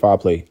 4 play, 5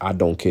 play. I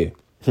don't care.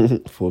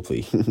 4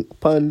 play.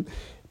 Pun.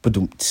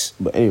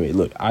 But anyway,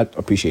 look, I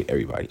appreciate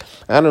everybody.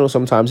 I don't know,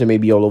 sometimes it may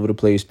be all over the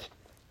place.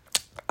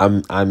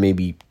 I may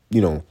be,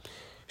 you know,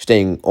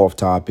 staying off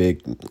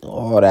topic,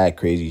 all that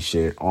crazy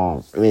shit.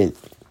 I mean,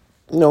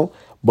 you know,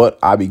 but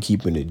I be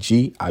keeping it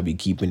G. I be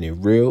keeping it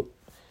real.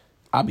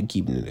 I be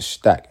keeping it a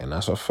stack, and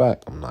that's a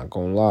fact. I'm not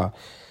gonna lie.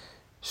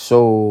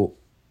 So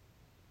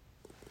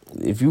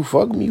if you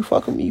fuck with me, you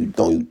fuck with me. You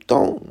don't, you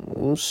don't. You know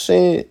what I'm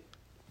saying?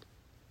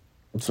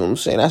 That's what I'm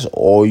saying. That's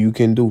all you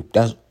can do.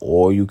 That's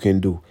all you can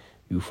do.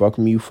 You fuck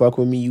with me, you fuck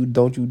with me. You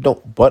don't, you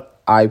don't.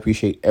 But I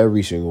appreciate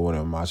every single one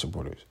of my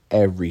supporters.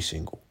 Every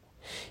single.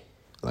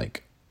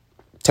 Like,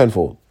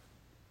 tenfold.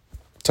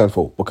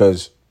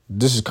 Because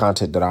this is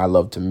content that I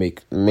love to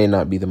make. It may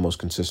not be the most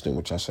consistent,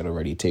 which I said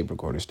already, tape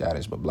recorder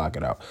status, but block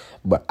it out.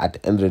 But at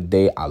the end of the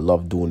day, I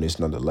love doing this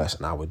nonetheless,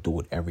 and I would do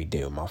it every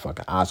day with my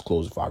fucking eyes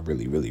closed if I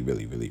really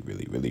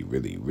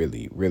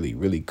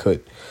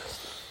could.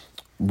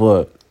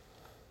 But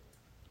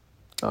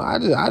I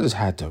just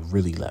had to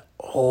really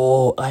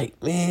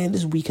man,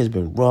 this week has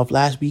been rough.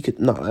 Last week,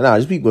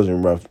 this week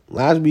wasn't rough.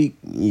 Last week,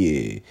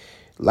 yeah.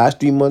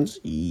 Last 3 months,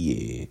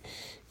 yeah.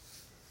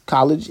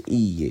 College,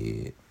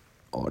 yeah.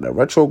 Oh, the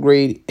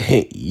retrograde,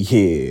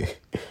 yeah.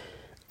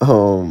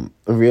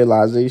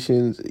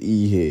 Realizations,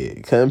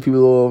 yeah. Cutting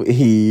people off,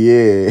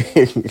 yeah.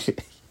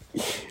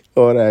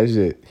 All that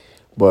shit.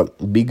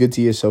 But be good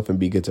to yourself and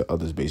be good to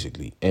others,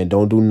 basically. And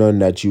don't do nothing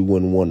that you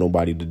wouldn't want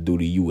nobody to do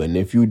to you. And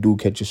if you do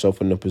catch yourself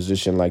in a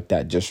position like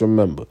that, just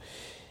remember,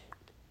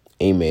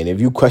 amen,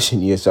 if you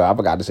question yourself, I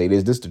forgot to say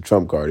this is the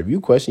trump card. If you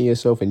question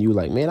yourself and you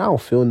like, man, I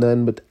don't feel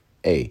nothing, but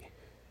hey,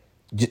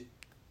 just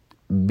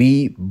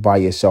be by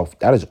yourself.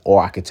 That is all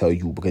I can tell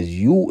you, because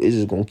you is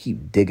just going to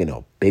keep digging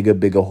a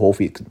bigger hole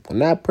for you. When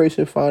that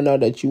person find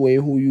out that you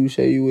ain't who you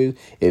say you is,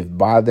 if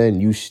by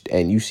then you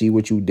see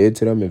what you did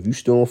to them, if you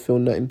still don't feel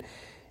nothing,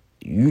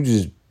 you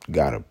just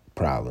got a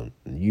problem.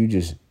 You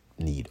just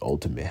need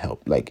ultimate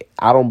help. Like,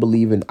 I don't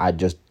believe in I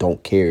just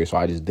don't care, so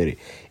I just did it.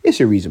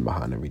 It's a reason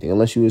behind everything.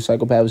 Unless you're a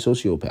psychopath or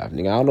sociopath.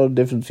 Nigga, I don't know the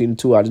difference between the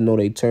two. I just know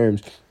they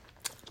terms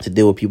to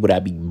deal with people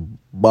that be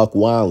buck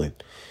wilding.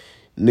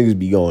 Niggas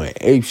be going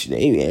ape shit.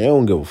 They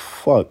don't give a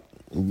fuck.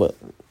 But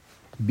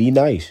be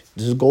nice.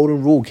 This is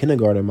golden rule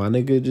kindergarten, my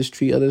nigga. Just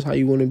treat others how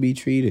you want to be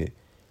treated.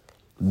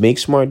 Make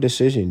smart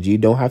decisions. You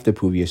don't have to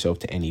prove yourself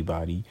to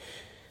anybody.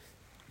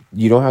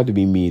 You don't have to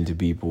be mean to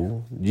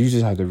people. You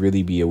just have to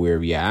really be aware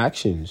of your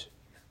actions.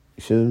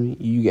 You feel me?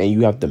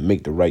 You have to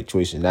make the right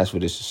choice, and that's for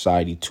this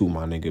society too,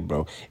 my nigga,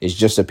 bro. It's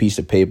just a piece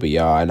of paper,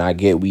 y'all, and I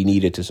get we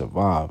need it to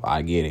survive.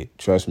 I get it.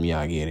 Trust me,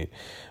 I get it.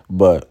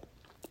 But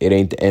it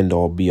ain't the end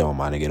all be all,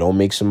 my nigga. Don't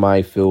make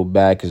somebody feel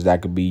bad, because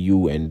that could be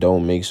you, and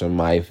don't make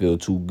somebody feel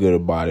too good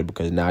about it,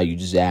 because now you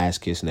just ass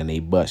kissing and they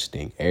butt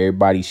stink.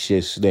 Everybody's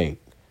shit stink.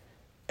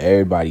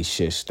 Everybody's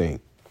shit stink.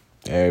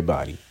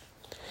 Everybody.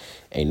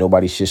 Ain't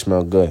nobody shit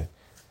smell good.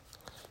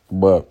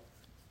 But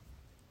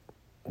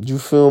you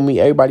feel me?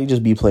 Everybody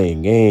just be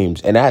playing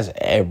games. And that's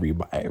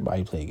everybody.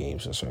 Everybody play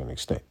games to a certain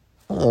extent.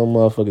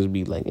 Motherfuckers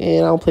be like, I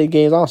don't play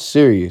games. I'm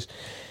serious.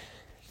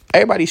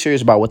 Everybody's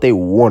serious about what they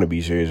want to be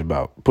serious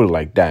about. Put it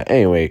like that.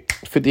 Anyway,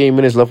 58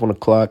 minutes left on the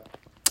clock.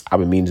 I've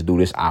been meaning to do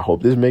this. I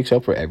hope this makes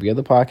up for every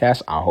other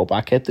podcast. I hope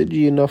I kept the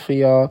G enough for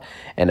y'all.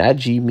 And that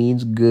G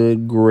means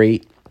good,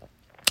 great.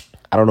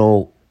 I don't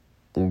know.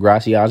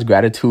 Gracias,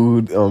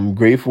 gratitude,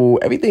 grateful,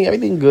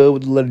 everything good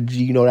with the letter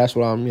G. You know, that's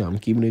what I'm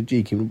keeping it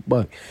G, keeping it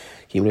buck,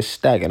 keeping it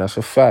stack, and that's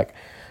a fact.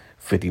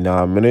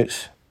 59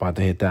 minutes, about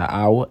to hit that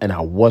hour, and I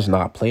was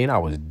not playing. I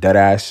was dead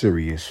ass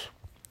serious.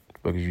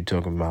 Because you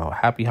talking about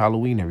happy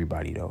Halloween,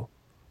 everybody, though.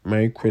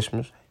 Merry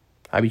Christmas,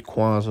 happy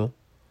Kwanzaa,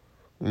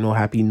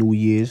 happy New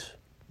Year's,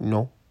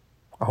 I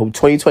hope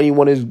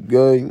 2021 is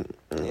good.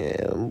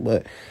 Yeah,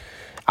 but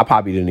I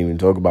probably didn't even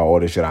talk about all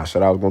this shit I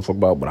said I was going to talk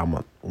about, but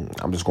I'm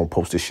just going to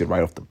post this shit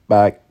right off the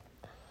back.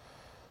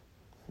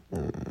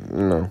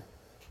 But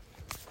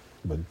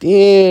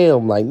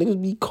damn, like,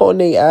 niggas be caught in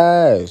their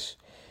ass.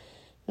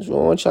 What's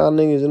wrong with y'all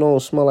niggas? It don't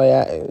smell like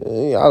ass. I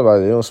was about to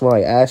say, it don't smell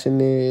like ass in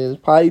there.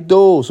 It probably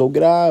do, so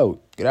get out.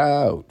 Get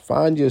out.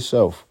 Find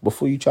yourself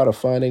before you try to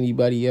find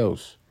anybody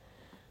else.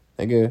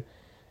 Nigga.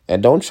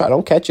 And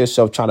don't catch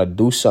yourself trying to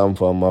do something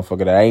for a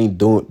motherfucker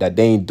that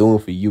they ain't doing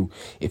for you.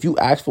 If you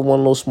ask for one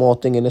little small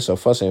thing and it's a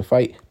fuss and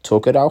fight,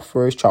 talk it out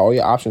first. Try all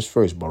your options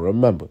first. But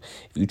remember,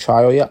 if you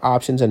try all your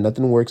options and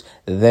nothing works,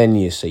 then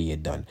you say you're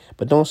done.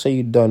 But don't say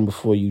you're done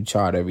before you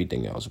tried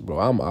everything else, bro.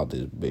 I'm out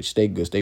this bitch. Stay good. Stay